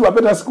Kagumo. She went to a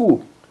better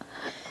school.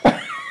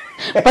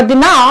 But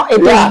now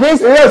it is this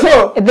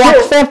the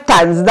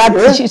acceptance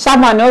that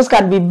someone else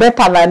can be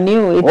better than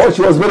you.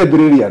 She was very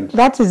brilliant.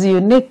 That is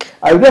unique.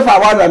 I never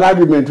won an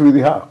argument with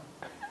her.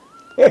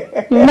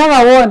 You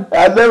never won.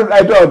 I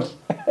don't.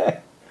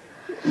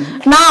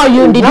 Now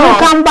did you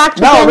come back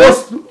to Kenya?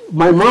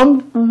 My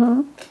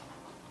mom,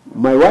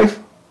 my wife,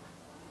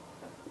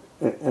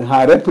 and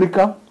her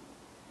replica,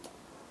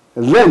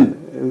 and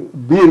then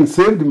being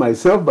saved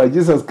myself by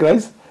Jesus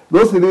Christ.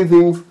 Those three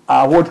things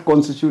are what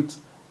constitutes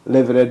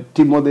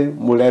Rev.Timothy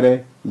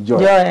Mworia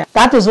Njoya.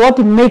 That is what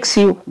makes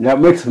you. Yeah,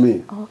 makes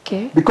me.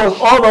 Okay. Because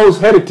all those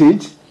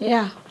heritage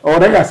or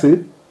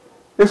legacy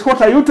is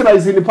what I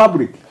utilize in the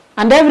public.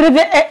 And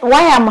everything,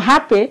 why I'm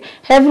happy,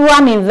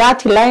 everyone in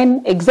that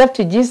line except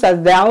Jesus,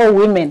 they are all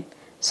women.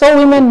 So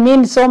women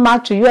mean so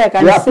much to you. I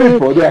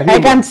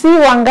can see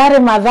Wangari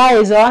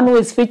Maathai is the one who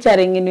is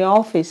featuring in your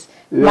office.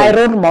 Yeah. My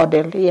role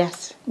model,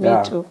 yes, me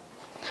too.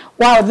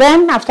 Wow,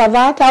 then after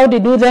that, how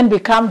did you then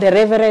become the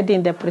reverend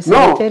in the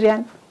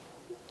Presbyterian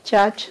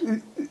church?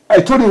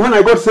 I told you when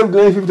I got saved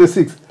in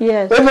 1956.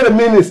 Yes. Every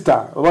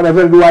minister,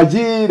 whatever Reverend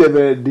Waji,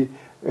 Reverend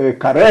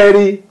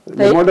Kareri,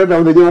 the mother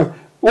of the Njoya,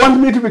 want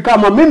me to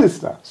become a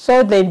minister.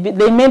 So they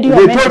made you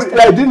a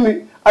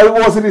minister? I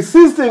was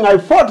resisting, I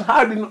fought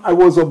hard, I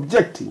was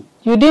objecting.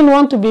 You didn't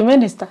want to be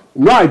minister?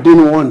 No, I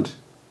didn't want.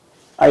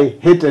 I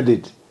hated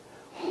it.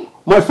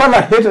 My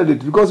father hated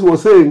it because he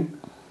was saying,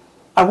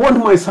 I want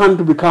my son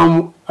to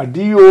become a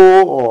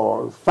DO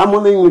or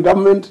someone in the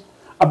government,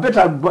 a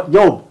better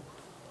job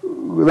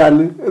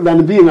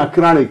than being a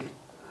cleric.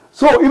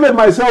 So even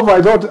myself,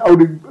 I thought it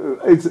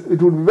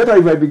would be better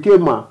if I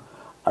became a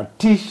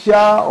teacher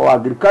or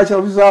agriculture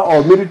officer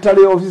or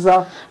military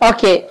officer.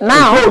 Okay,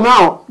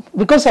 now,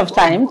 because of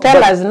time,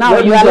 tell us now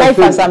your life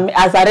as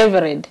a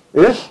reverend.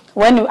 Yes.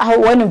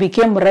 When you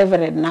became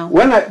reverend now.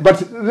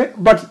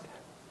 But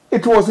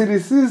it was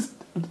resist.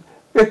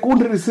 I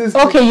couldn't resist.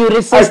 Okay, you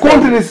resisted. I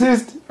couldn't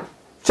resist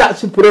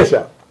church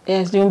pressure.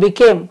 Yes, you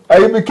became.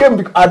 I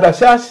became under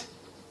church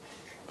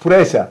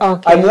pressure.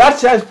 Okay. And that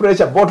church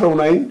pressure, bottom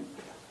line,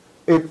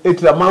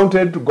 it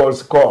amounted to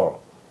God's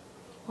call.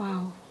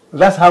 Wow.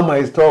 That's how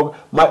my talk.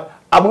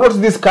 I'm not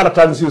these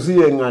charlatans you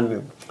see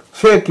and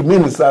fake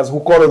ministers who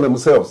call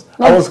themselves.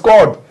 No. I was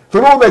called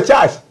through the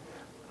church.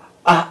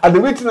 And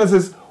the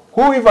witnesses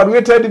who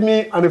evaluated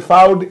me and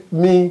found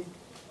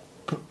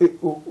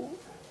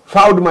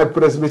my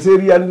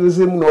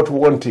Presbyterianism not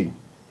wanting.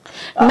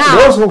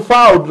 Those who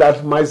found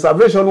that my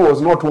salvation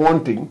was not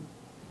wanting,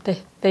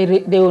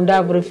 they would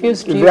have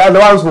refused to. They are the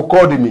ones who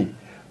called me.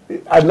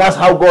 And that's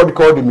how God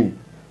called me.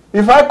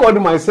 If I called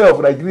myself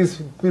like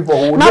these people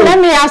who... Now let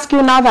me ask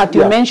you, now that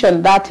you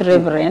mentioned that,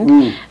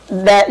 Reverend,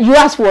 that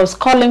yours was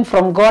calling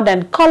from God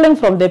and calling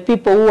from the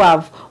people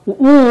who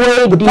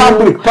weighed the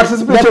public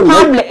participation.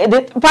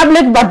 The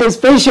public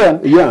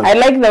participation. Yeah. I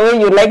like the way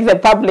you like the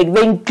public,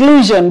 the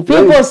inclusion.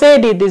 People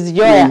said it is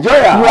Njoya.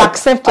 You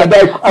accepted.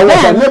 I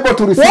was unable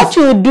to resist. What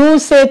you do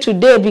say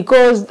today,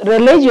 because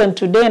religion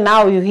today,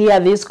 now you hear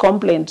these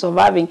complaints of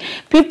having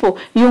people,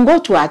 you go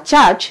to a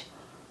church,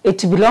 it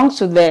belongs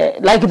to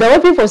like the way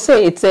people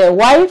say, it's a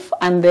wife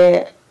and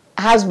the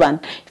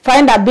husband.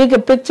 Find a bigger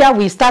picture,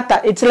 we start,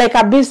 it's like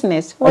a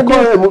business. They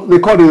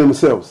call it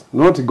themselves,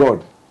 not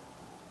God.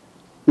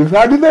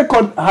 Had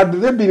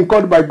they been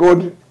called by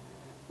God,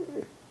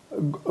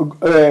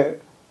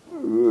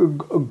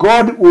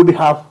 God would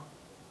have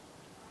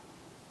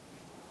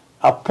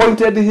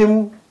appointed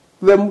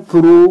them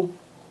through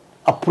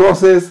a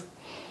process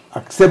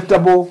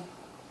acceptable.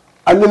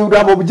 And they would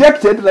have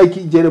objected, like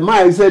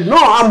Jeremiah. He said, no,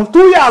 I'm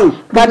too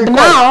young. But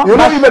now...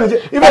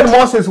 even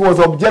Moses was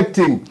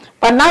objecting.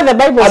 But now the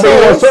Bible says...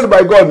 And he was told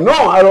by God, no,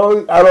 I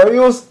don't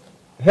use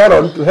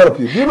Aaron to help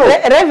you. You know,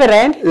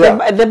 Reverend,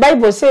 the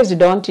Bible says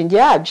don't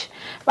judge.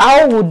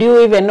 How would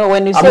you even know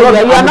when you say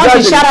you are not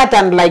a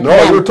charlatan like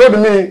them? No, you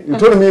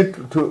told me,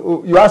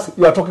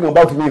 you are talking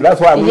about me.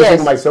 That's why I'm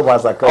using myself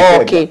as a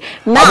Christian. Okay.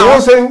 Now... I'm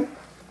using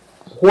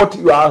what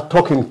you are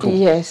talking to.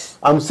 Yes.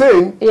 I'm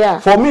saying,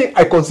 for me,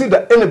 I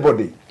consider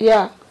anybody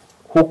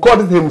who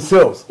called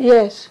themselves.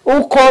 Yes.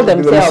 Who called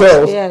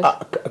themselves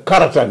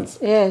charlatans.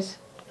 Yes.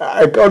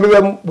 I call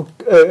them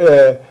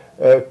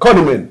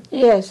conmen.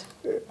 Yes.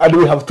 And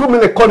we have too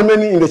many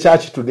conmen in the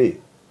church today.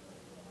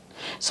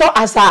 So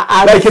as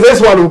like this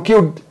one who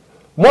killed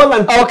more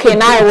than... Okay,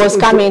 now I was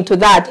coming to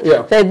that.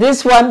 Yeah.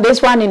 This one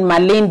in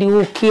Malindi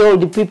who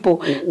killed people.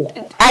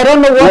 I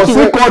don't know what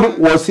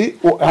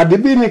had he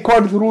been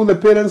called through the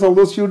parents of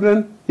those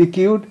children he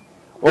killed?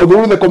 Or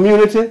through the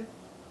community?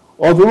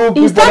 Or through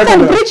people? He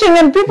started preaching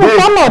and people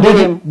followed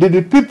him. Did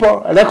the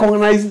people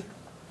recognize?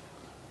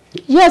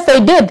 Yes, they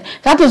did.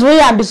 That is why he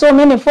had so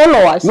many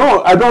followers.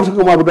 No, I don't talk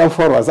about the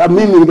followers. I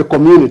mean in the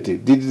community.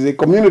 Did the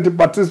community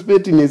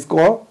participate in his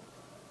call?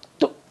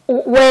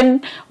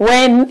 If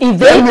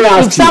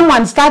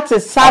someone starts a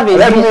service...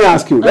 let me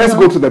ask you. Let's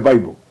go to the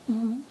Bible.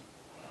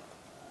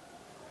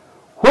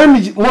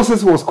 When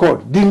Moses was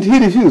called, didn't he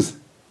refuse?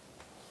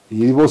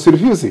 He was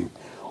refusing.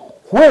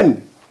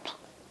 When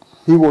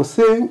he was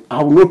saying, I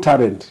have no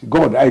talent,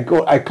 God,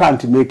 I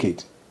can't make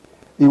it.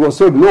 He was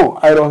told, no,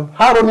 Aaron,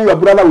 your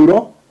brother will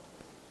know.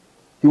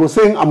 He was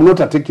saying, I'm not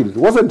articulate,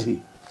 wasn't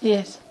he?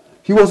 Yes.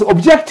 He was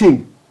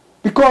objecting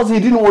because he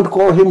didn't want to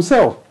call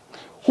himself.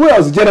 Who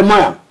else?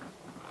 Jeremiah.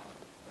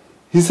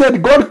 He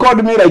said, God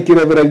called me like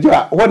Reverend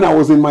Njoya when I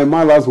was in my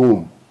mother's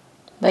womb.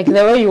 Like the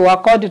way you were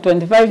called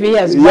 25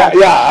 years back.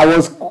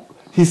 Yeah,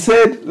 he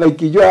said, like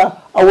Njoya,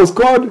 I was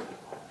called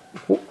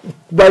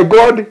by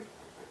God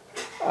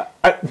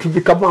to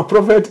become a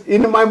prophet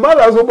in my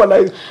mother's womb. And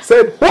I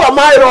said, who am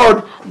I,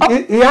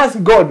 Lord? He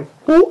asked God,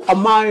 who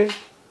am I?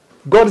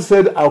 God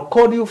said, I'll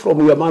call you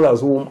from your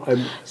mother's womb.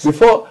 And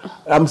before,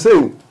 I'm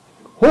saying,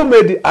 who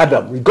made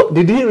Adam?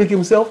 Did he make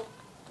himself?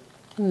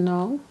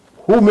 No.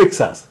 Who makes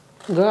us?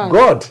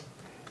 God.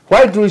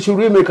 Why should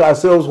we make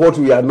ourselves what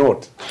we are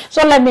not?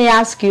 So let me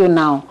ask you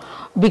now.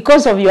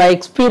 because of your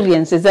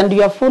experiences, and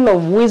you are full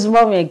of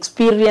wisdom,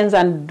 experience,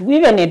 and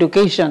even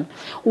education.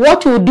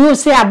 What would you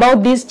say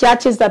about these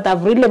churches that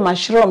have really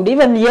mushroomed?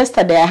 Even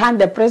yesterday, I heard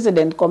the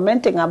president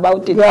commenting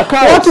about it.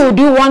 What would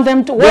you want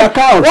them to?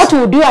 What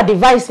would you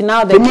advise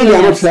now the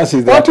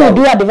Kenyans? What would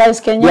you advise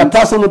Kenyans? They are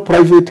personal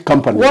private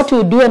companies. What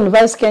would you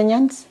advise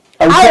Kenyans?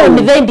 How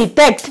would they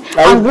detect?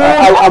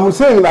 I'm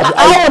saying that.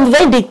 How would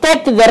they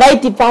detect the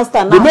right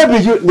pastor now?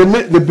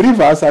 The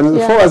believers and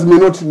the followers may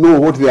not know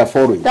what they are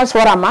following. That's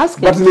what I'm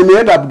asking. But they may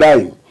end up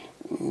dying.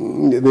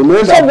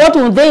 What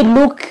would they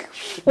look?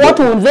 What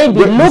would they be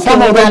looking at?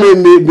 Some of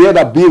them may end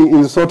up being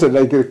insulted,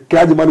 like a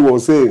clergyman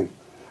was saying,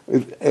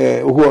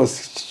 who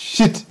was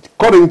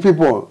calling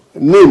people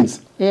names.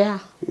 Yeah.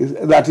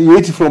 That you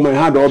eat from my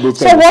hand all those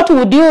things. So what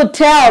would you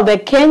tell the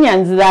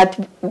Kenyans that,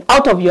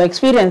 out of your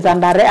experience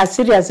and a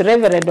serious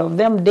reverend of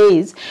them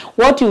days,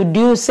 what would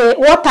you say,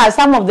 what are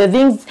some of the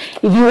things,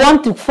 if you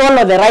want to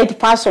follow the right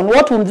person,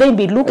 what would they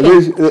be looking?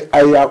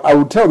 I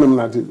would tell them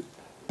that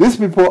these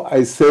people,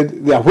 I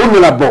said, they are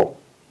vulnerable.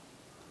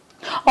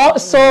 Oh,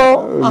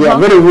 so... They are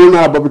very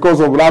vulnerable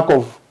because of lack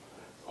of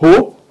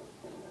hope.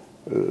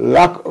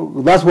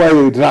 That's why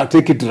they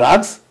take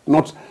drugs.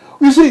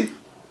 You see,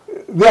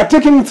 they are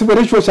taking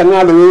spiritual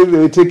shangal the way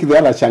they take the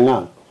other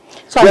shangal.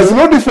 So there's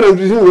no difference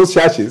between those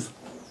churches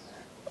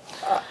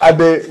and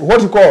they're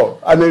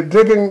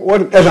taking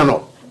what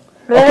ethanol.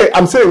 Okay,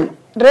 I'm saying.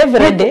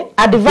 Reverend,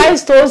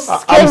 advise those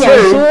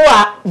Kenyans who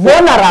are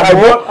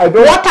vulnerable.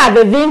 What are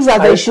the things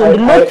that they should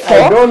look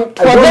for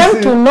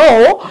them to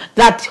know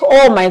that,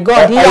 oh my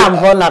God, here I'm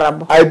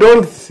vulnerable? I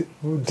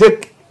don't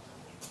take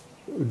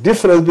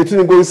difference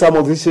between going some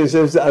of these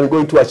churches and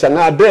going to a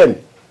shangal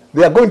den.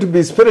 They are going to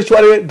be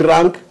spiritually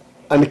drunk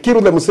and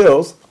kill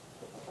themselves,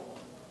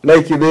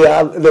 like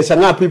the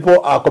Shanga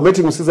people are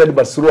committing suicide,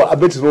 but a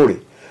bit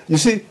slowly. You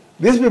see,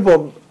 these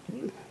people,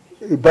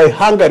 by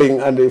hungering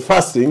and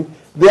fasting,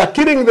 they are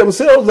killing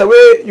themselves the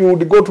way you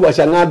would go to a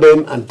Shanga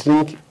den and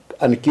drink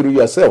and kill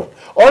yourself.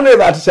 Only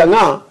that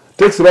Shanga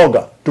takes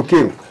longer to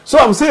kill. So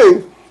I'm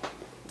saying,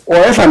 or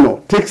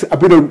ethanol takes a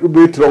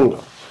bit longer.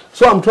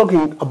 So I'm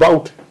talking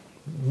about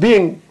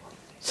being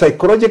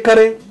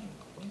psychologically,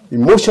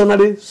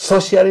 emotionally,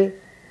 socially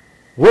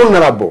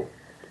vulnerable.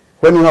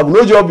 When you have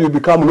no job, you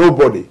become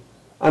nobody.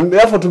 And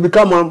therefore, to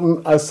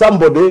become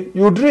somebody,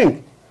 you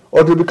drink.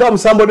 Or to become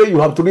somebody, you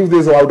have to leave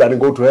this world and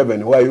go to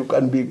heaven, where you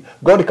can be,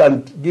 God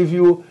can give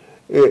you,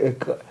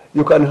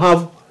 you can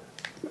have,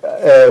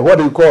 what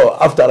do you call,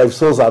 afterlife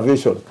soul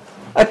salvation.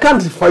 I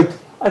can't fight.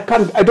 I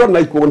don't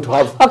want to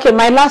have. Okay,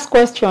 my last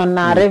question,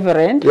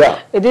 Reverend.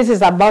 Yeah. This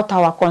is about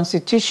our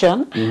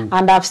constitution.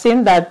 And I've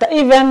seen that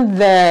even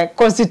the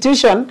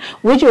constitution,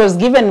 which was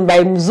given by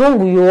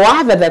Mzungu, you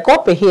have the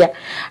copy here.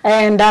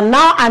 And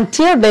now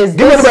until there's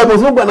given by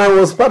Mzungu, and I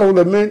was part of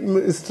the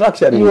main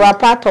structure. You are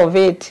part of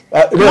it.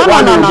 No.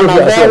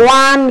 The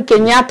one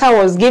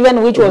Kenyatta was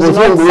given, which was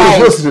not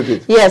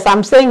signed. Yes,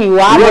 I'm saying you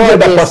are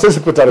the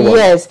participatory one.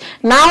 Yes.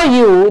 Now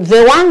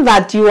the one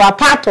that you are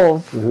part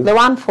of, the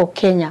one for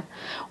Kenya.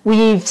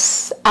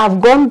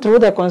 I've gone through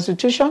the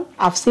constitution.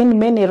 I've seen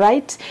many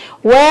rights.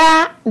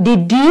 Where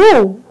did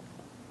you,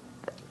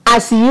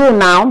 as you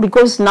now,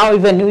 because now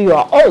even you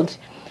are old,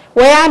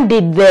 where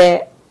did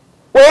the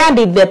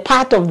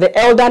part of the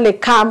elderly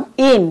come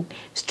in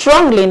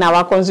strongly in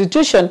our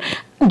constitution?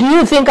 Do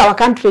you think our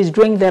country is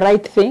doing the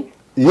right thing?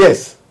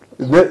 Yes.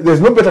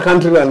 There's no better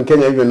country than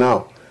Kenya even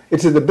now.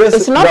 It is the best.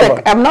 It's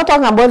not. I'm not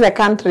talking about the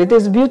country. It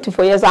is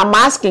beautiful. Yes, I'm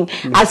asking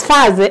as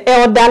far as the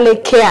elderly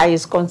care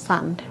is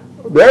concerned.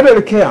 The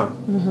elderly care,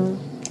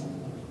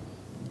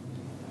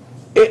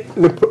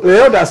 the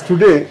elders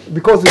today,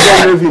 because they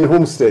don't live in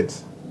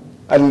homesteads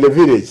and in the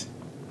village,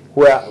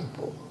 where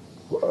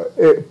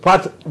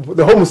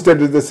the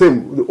homestead is the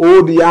same, the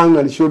old, young,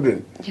 and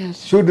children.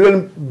 Yes.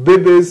 Children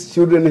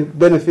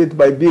benefit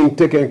by being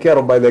taken care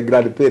of by their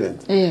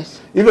grandparents.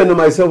 Yes. Even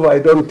myself, I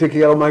don't take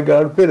care of my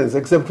grandparents,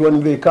 except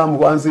when they come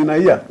once in a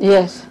year.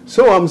 Yes.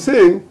 So I'm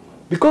saying,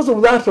 because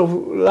of that,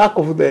 lack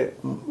of the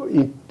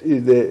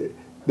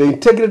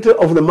integrity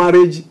of the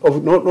marriage,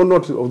 of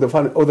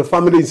the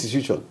family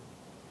institution.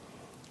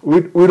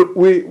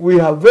 We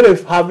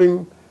have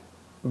having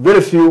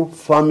very few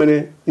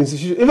family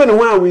institutions. Even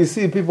when we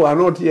see people are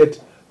not yet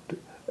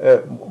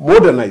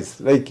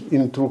modernized, like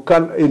in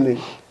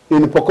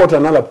Pokot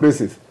and other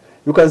places,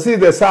 you can see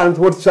the sons,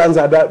 what sons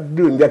are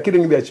doing. They are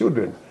killing their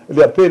children,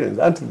 their parents,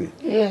 aren't they?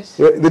 Yes.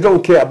 They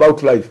don't care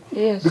about life.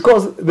 Yes.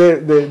 Because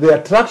the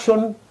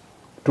attraction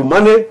to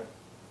money,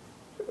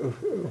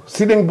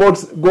 selling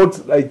goats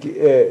like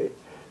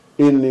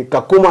in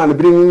Kakuma and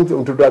bringing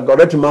them to the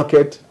Goreti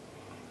market,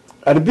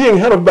 and being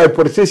helped by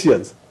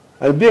politicians,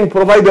 and being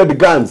provided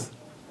guns.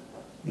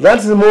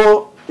 That's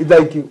more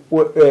like a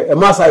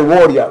Maasai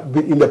warrior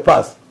in the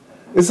past.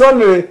 It's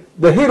only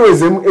the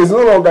heroism is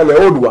no longer the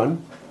old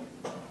one.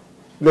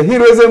 The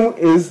heroism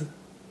is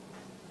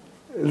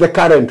the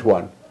current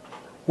one.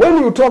 When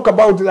you talk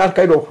about that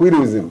kind of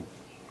heroism,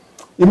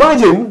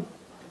 imagine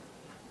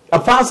a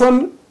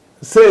person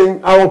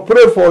saying, I will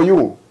pray for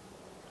you.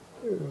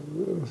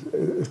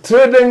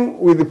 trading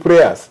with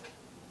prayers,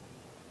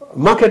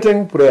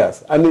 marketing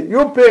prayers, and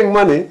you're paying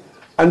money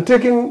and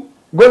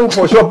going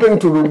for shopping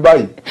to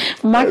Dubai.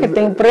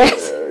 Marketing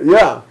prayers.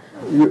 Yeah.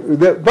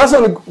 The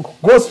person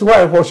goes to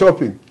where for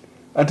shopping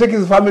and take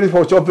his family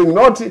for shopping,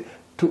 not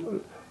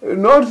to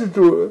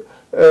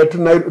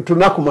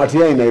Nakumatt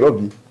here in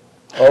Nairobi.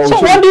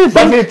 So what do you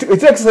think? But it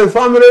takes a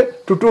family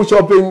to do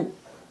shopping,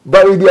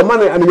 but with your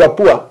money and you are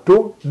poor,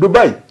 to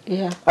Dubai.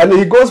 Yeah. And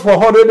he goes for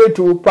holiday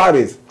to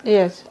Paris.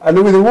 Yes.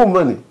 And with who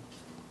money?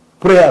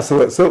 Prayer,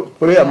 so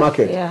prayer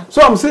market. Yeah.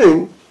 So I'm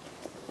saying,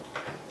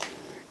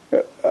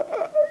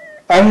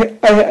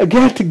 I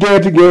get.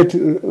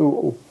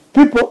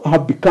 People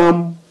have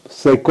become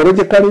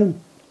psychologically,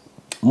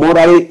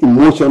 morally,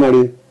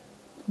 emotionally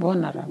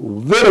Vulnerable.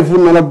 very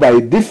vulnerable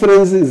by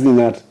differences in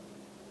that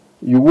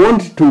you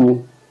want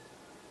to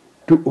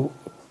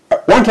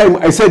one time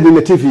I said in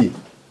the TV,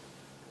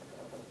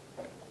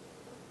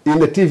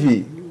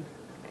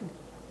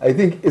 I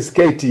think it's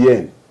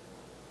KTN,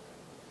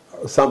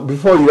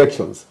 before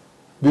elections,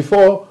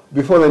 before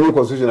the new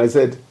constitution, I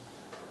said,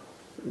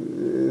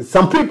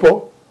 some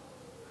people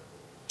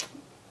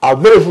are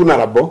very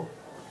vulnerable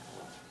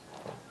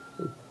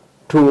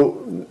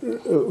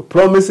to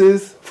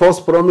promises, false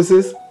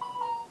promises.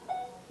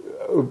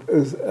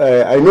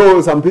 I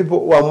know some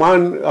people,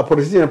 a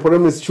politician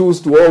promised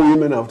choose to all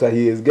women after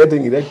he is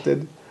getting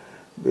elected,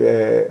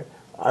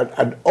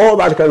 and all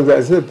that kind of thing.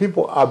 I said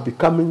people are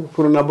becoming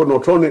vulnerable,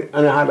 not only,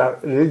 and I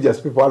had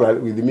religious people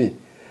with me,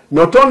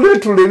 not only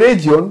to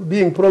religion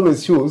being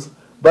promised shoes,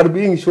 but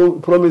being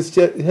promised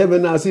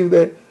heaven as if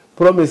they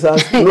promise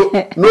us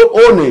no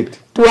own it.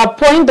 To a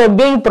point of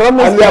being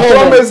promised and they are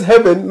promised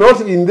heaven,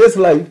 not in this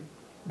life,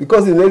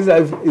 because in this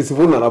life is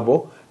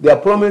vulnerable. They are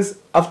promised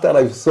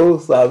afterlife, so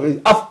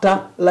salvation.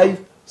 Afterlife,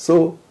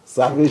 so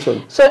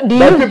salvation. So do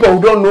but people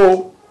who don't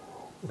know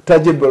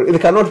tangible, it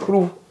cannot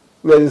prove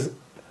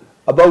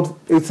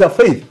it's a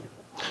faith.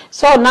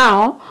 So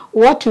now,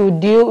 what do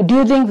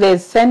you think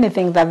there's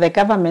anything that the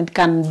government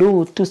can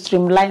do to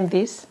streamline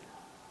this?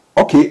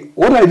 Okay,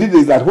 what I did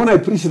is that when I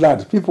preached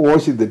that, people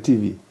watched the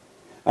TV,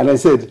 and I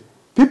said,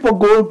 people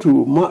go to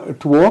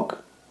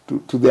work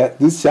to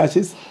these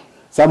churches.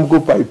 Some go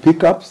by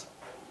pickups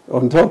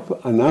on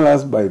top, and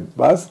others by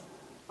bus,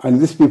 and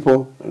these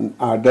people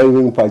are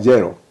driving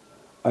Pajero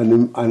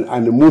and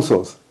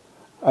Musos,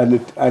 and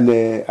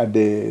they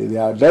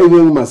are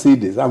driving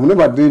Mercedes. I've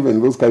never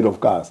driven those kind of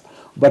cars,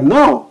 but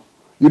now,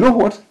 you know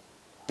what?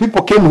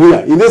 People came here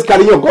in this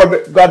Karinyo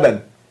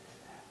garden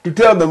to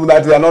tell them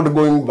that they are not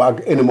going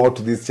back anymore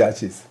to these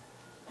churches,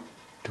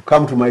 to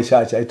come to my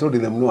church. I told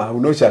them, no, I have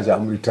no church,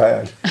 I'm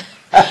retired.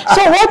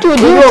 So what would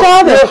you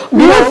tell them?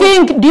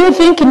 Do you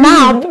think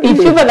now, if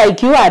people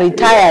like you are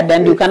retired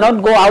and you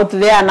cannot go out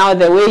there now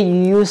the way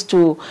you used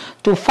to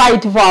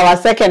fight for our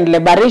second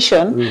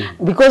liberation,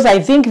 because I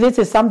think this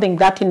is something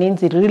that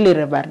needs really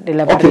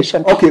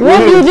liberation. Okay, what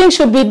do you think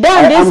should be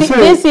done?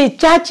 This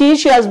church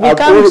issue has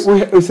become...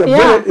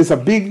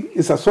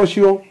 It's a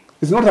social,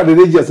 it's not a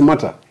religious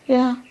matter.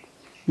 Yeah.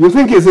 You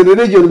think it's a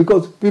religion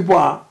because people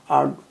are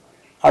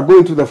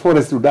going to the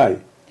forest to die.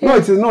 Yeah. No,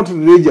 it is not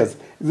religious.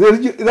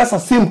 That's a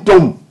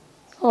symptom.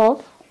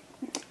 Of?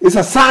 It's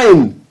a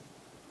sign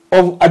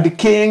of a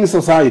decaying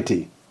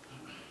society.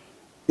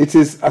 It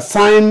is a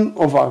sign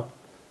of a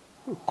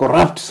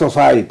corrupt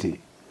society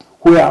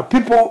where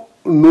people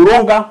no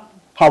longer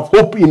have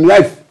hope in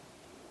life.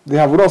 They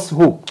have lost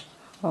hope.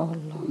 Oh,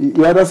 Lord.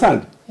 You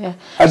understand? Yeah.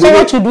 So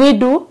what should we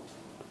do?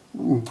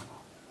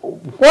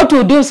 What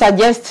would you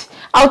suggest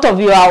out of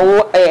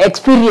your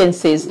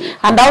experiences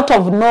and out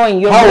of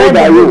knowing your... How old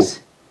are you?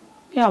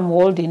 Yeah, I'm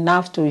old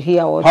enough to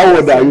hear what... How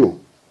old are you?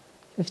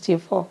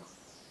 54.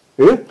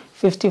 Eh?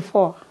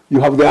 54.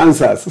 You have the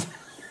answers.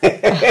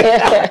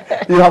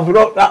 You have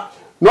not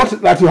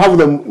that you have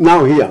them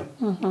now here.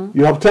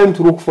 You have time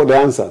to look for the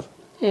answers.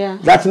 Yeah.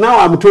 That now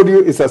I'm told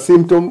you is a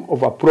symptom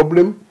of a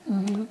problem.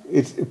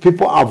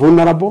 People are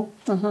vulnerable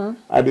and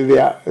they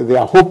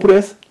are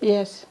hopeless.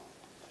 Yes.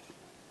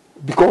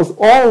 Because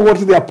all what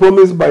they are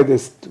promised by the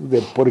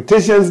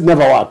politicians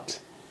never worked.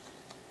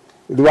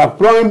 They were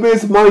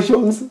promised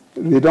mansions,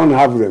 they don't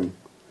have them.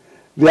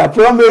 They are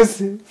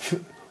promised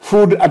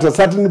food at a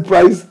certain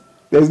price.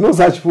 There is no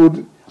such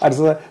food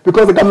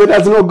because the government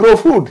does not grow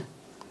food.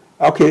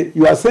 Okay,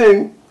 you are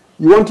saying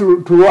you want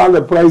to lower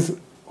the price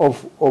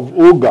of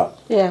Uga.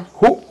 Yeah.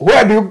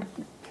 Where do you?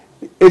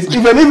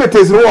 Even if it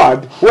is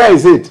lowered, where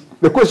is it?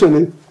 The question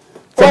is,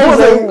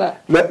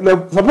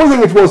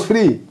 supposing it was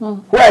free,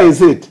 where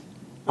is it?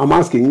 I'm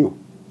asking you.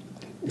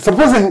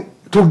 Supposing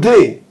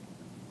today,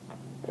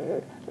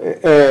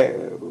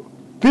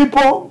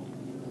 people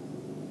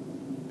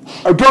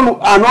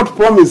are not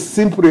promised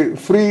simply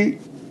free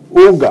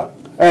unga.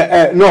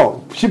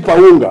 No, cheaper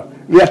unga.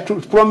 They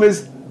are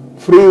promised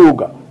free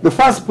unga. The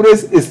first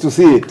place is to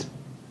see it.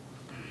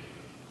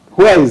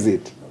 Where is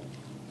it?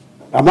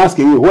 I'm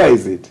asking you, where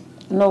is it?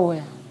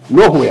 Nowhere.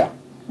 Nowhere.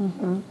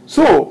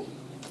 So,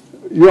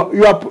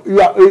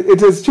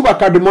 it is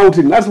Sugar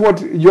Mountain. That's what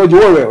George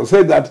Orwell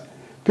said, that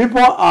people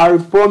are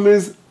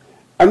promised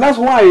And that's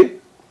why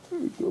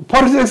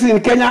politics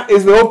in Kenya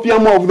is the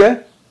opium of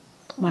the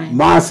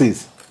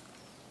masses.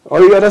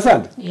 Or you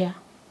understand? Yeah.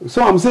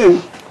 So I'm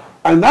saying,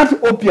 and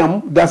that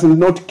opium does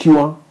not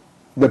cure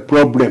the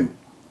problem.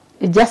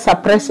 It just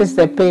suppresses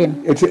the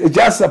pain. It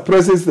just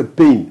suppresses the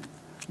pain.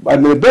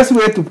 And the best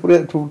way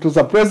to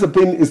suppress the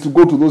pain is to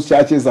go to those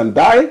churches and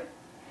die,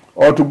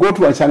 or to go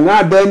to a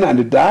Shanga den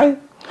and die.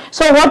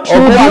 So what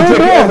should we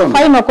do?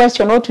 Final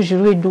question, what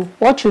should we do?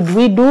 What should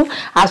we do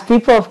as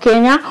people of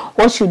Kenya?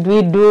 What should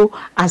we do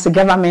as the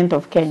government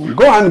of Kenya?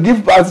 Go and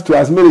give birth to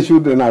as many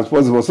children as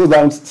possible so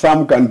that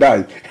some can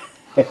die.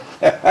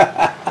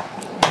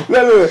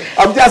 No,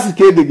 I'm just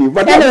kidding you.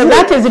 But anyway,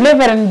 that is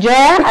Reverend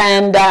Njoya,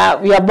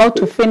 and we are about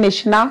to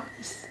finish now.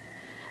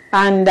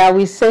 And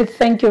we say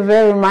thank you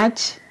very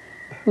much.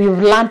 We've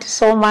learned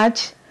so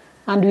much,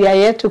 and we are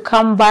yet to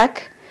come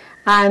back.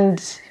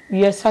 And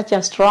you are such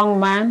a strong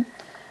man,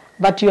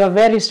 but you are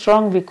very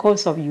strong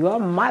because of your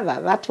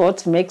mother. That's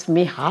what makes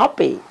me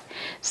happy.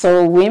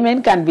 So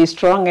women can be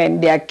strong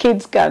and their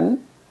kids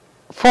can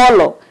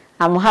follow.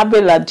 I'm happy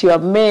that you are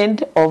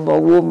made of a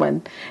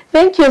woman.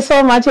 Thank you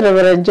so much,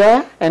 Reverend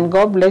Njoya, and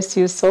God bless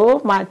you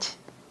so much.